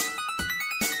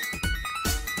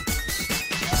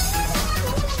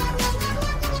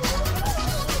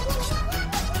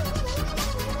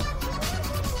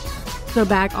 So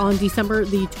back on December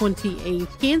the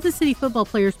 28th, Kansas City football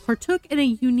players partook in a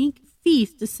unique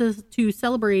feast to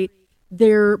celebrate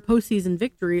their postseason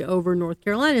victory over North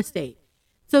Carolina State.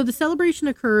 So the celebration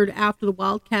occurred after the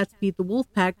Wildcats beat the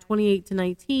Wolfpack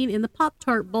 28-19 in the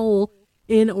Pop-Tart Bowl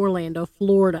in Orlando,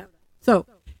 Florida. So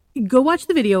go watch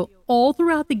the video. All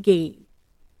throughout the game,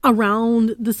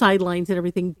 around the sidelines and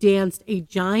everything, danced a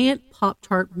giant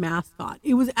Pop-Tart mascot.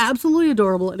 It was absolutely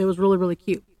adorable, and it was really, really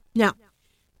cute. Now,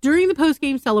 during the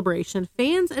post-game celebration,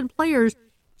 fans and players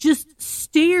just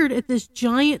stared at this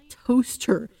giant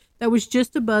toaster that was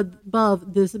just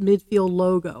above this midfield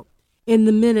logo in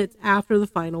the minutes after the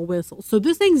final whistle. So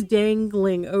this thing's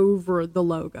dangling over the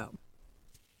logo.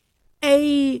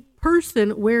 A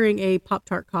person wearing a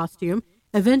Pop-Tart costume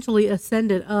eventually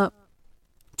ascended up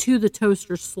to the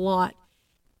toaster slot,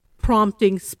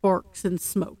 prompting sparks and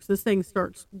smokes. This thing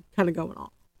starts kind of going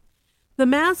off. The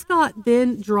mascot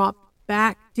then dropped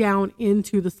back down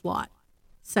into the slot.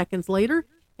 Seconds later,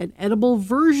 an edible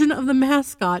version of the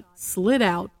mascot slid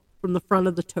out from the front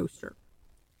of the toaster.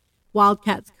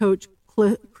 Wildcats coach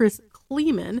Chris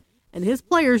Kleeman and his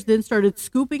players then started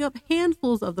scooping up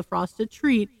handfuls of the frosted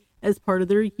treat as part of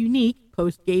their unique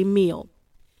post-game meal.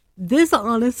 This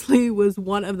honestly was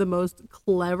one of the most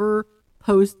clever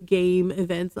post-game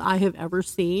events I have ever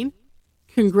seen.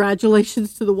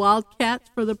 Congratulations to the Wildcats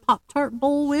for the Pop-Tart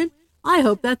Bowl win. I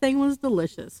hope that thing was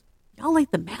delicious. Y'all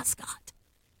like the mascot.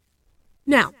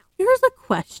 Now, here's a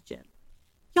question.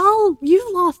 Y'all,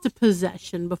 you've lost a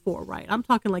possession before, right? I'm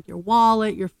talking like your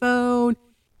wallet, your phone,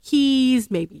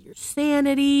 keys, maybe your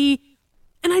sanity.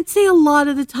 And I'd say a lot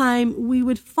of the time we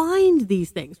would find these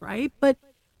things, right? But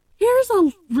here's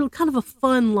a real kind of a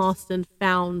fun lost and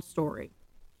found story.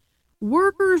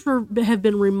 Workers have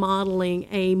been remodeling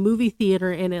a movie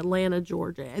theater in Atlanta,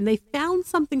 Georgia, and they found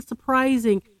something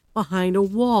surprising behind a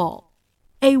wall.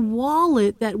 A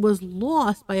wallet that was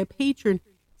lost by a patron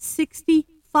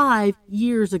 65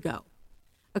 years ago.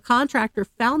 A contractor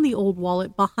found the old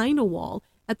wallet behind a wall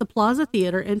at the Plaza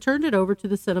Theater and turned it over to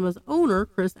the cinema's owner,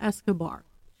 Chris Escobar.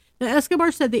 Now,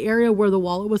 Escobar said the area where the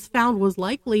wallet was found was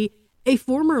likely a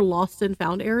former lost and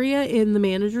found area in the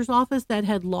manager's office that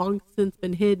had long since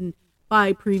been hidden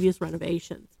by previous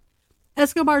renovations.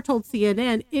 Escobar told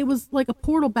CNN it was like a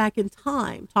portal back in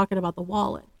time, talking about the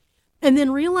wallet. And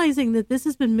then realizing that this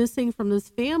has been missing from this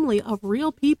family of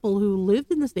real people who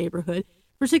lived in this neighborhood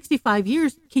for 65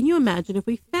 years, can you imagine if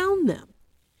we found them?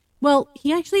 Well,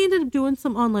 he actually ended up doing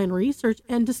some online research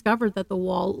and discovered that the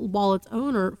wallet's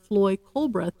owner, Floyd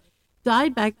Colbreth,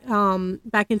 died back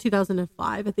in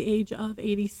 2005 at the age of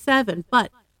 87.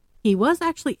 But he was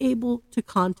actually able to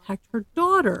contact her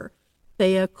daughter,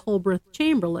 Thea Colbreth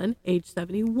Chamberlain, age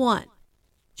 71.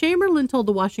 Chamberlain told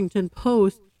the Washington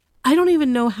Post, "I don't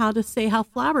even know how to say how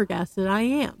flabbergasted I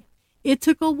am. It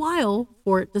took a while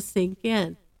for it to sink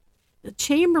in."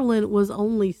 Chamberlain was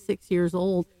only 6 years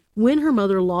old when her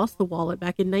mother lost the wallet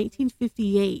back in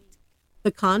 1958.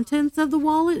 The contents of the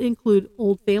wallet include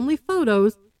old family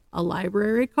photos, a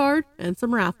library card, and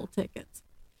some raffle tickets.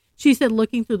 She said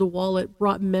looking through the wallet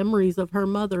brought memories of her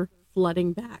mother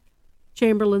flooding back.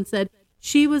 Chamberlain said,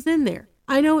 "She was in there.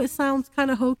 I know it sounds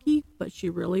kind of hokey, but she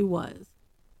really was."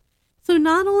 So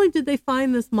not only did they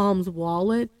find this mom's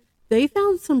wallet, they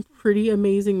found some pretty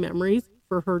amazing memories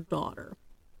for her daughter.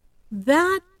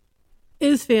 That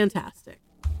is fantastic.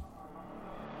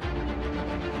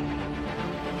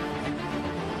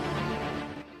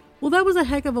 Well, that was a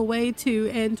heck of a way to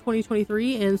end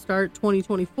 2023 and start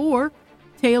 2024.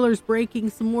 Taylor's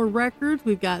breaking some more records.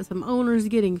 We've got some owners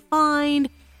getting fined.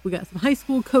 We got some high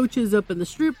school coaches up in the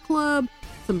strip club,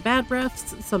 some bad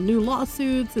refs, some new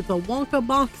lawsuits. It's a Wonka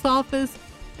box office,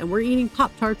 and we're eating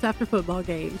Pop-Tarts after football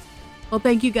games. Well,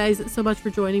 thank you guys so much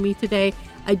for joining me today.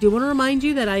 I do want to remind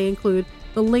you that I include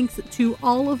the links to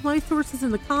all of my sources in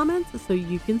the comments so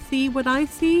you can see what I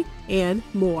see and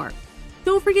more.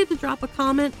 Don't forget to drop a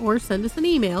comment or send us an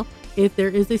email if there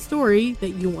is a story that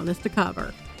you want us to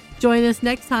cover. Join us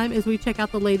next time as we check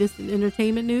out the latest in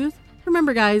entertainment news.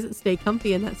 Remember, guys, stay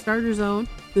comfy in that starter zone.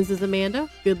 This is Amanda.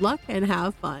 Good luck and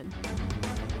have fun.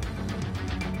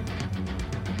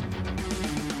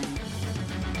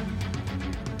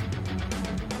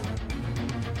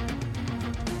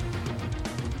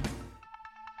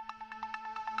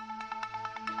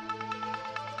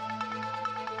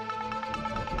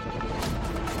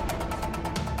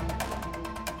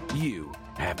 You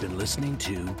have been listening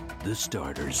to The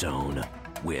Starter Zone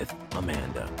with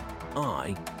Amanda.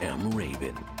 I am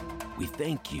Raven. We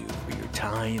thank you for your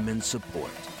time and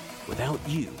support. Without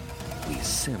you, we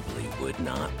simply would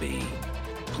not be.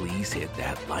 Please hit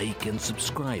that like and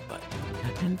subscribe button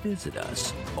and visit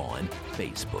us on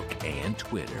Facebook and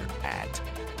Twitter at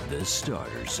The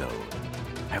Starter Zone.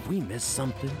 Have we missed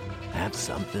something? Have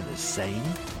something to say?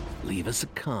 Leave us a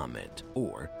comment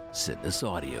or send us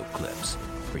audio clips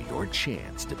for your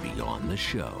chance to be on the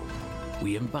show.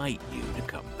 We invite you to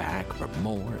come back for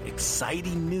more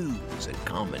exciting news and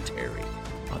commentary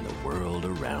on the world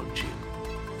around you.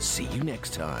 See you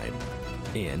next time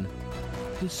in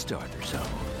The Starter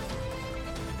Zone.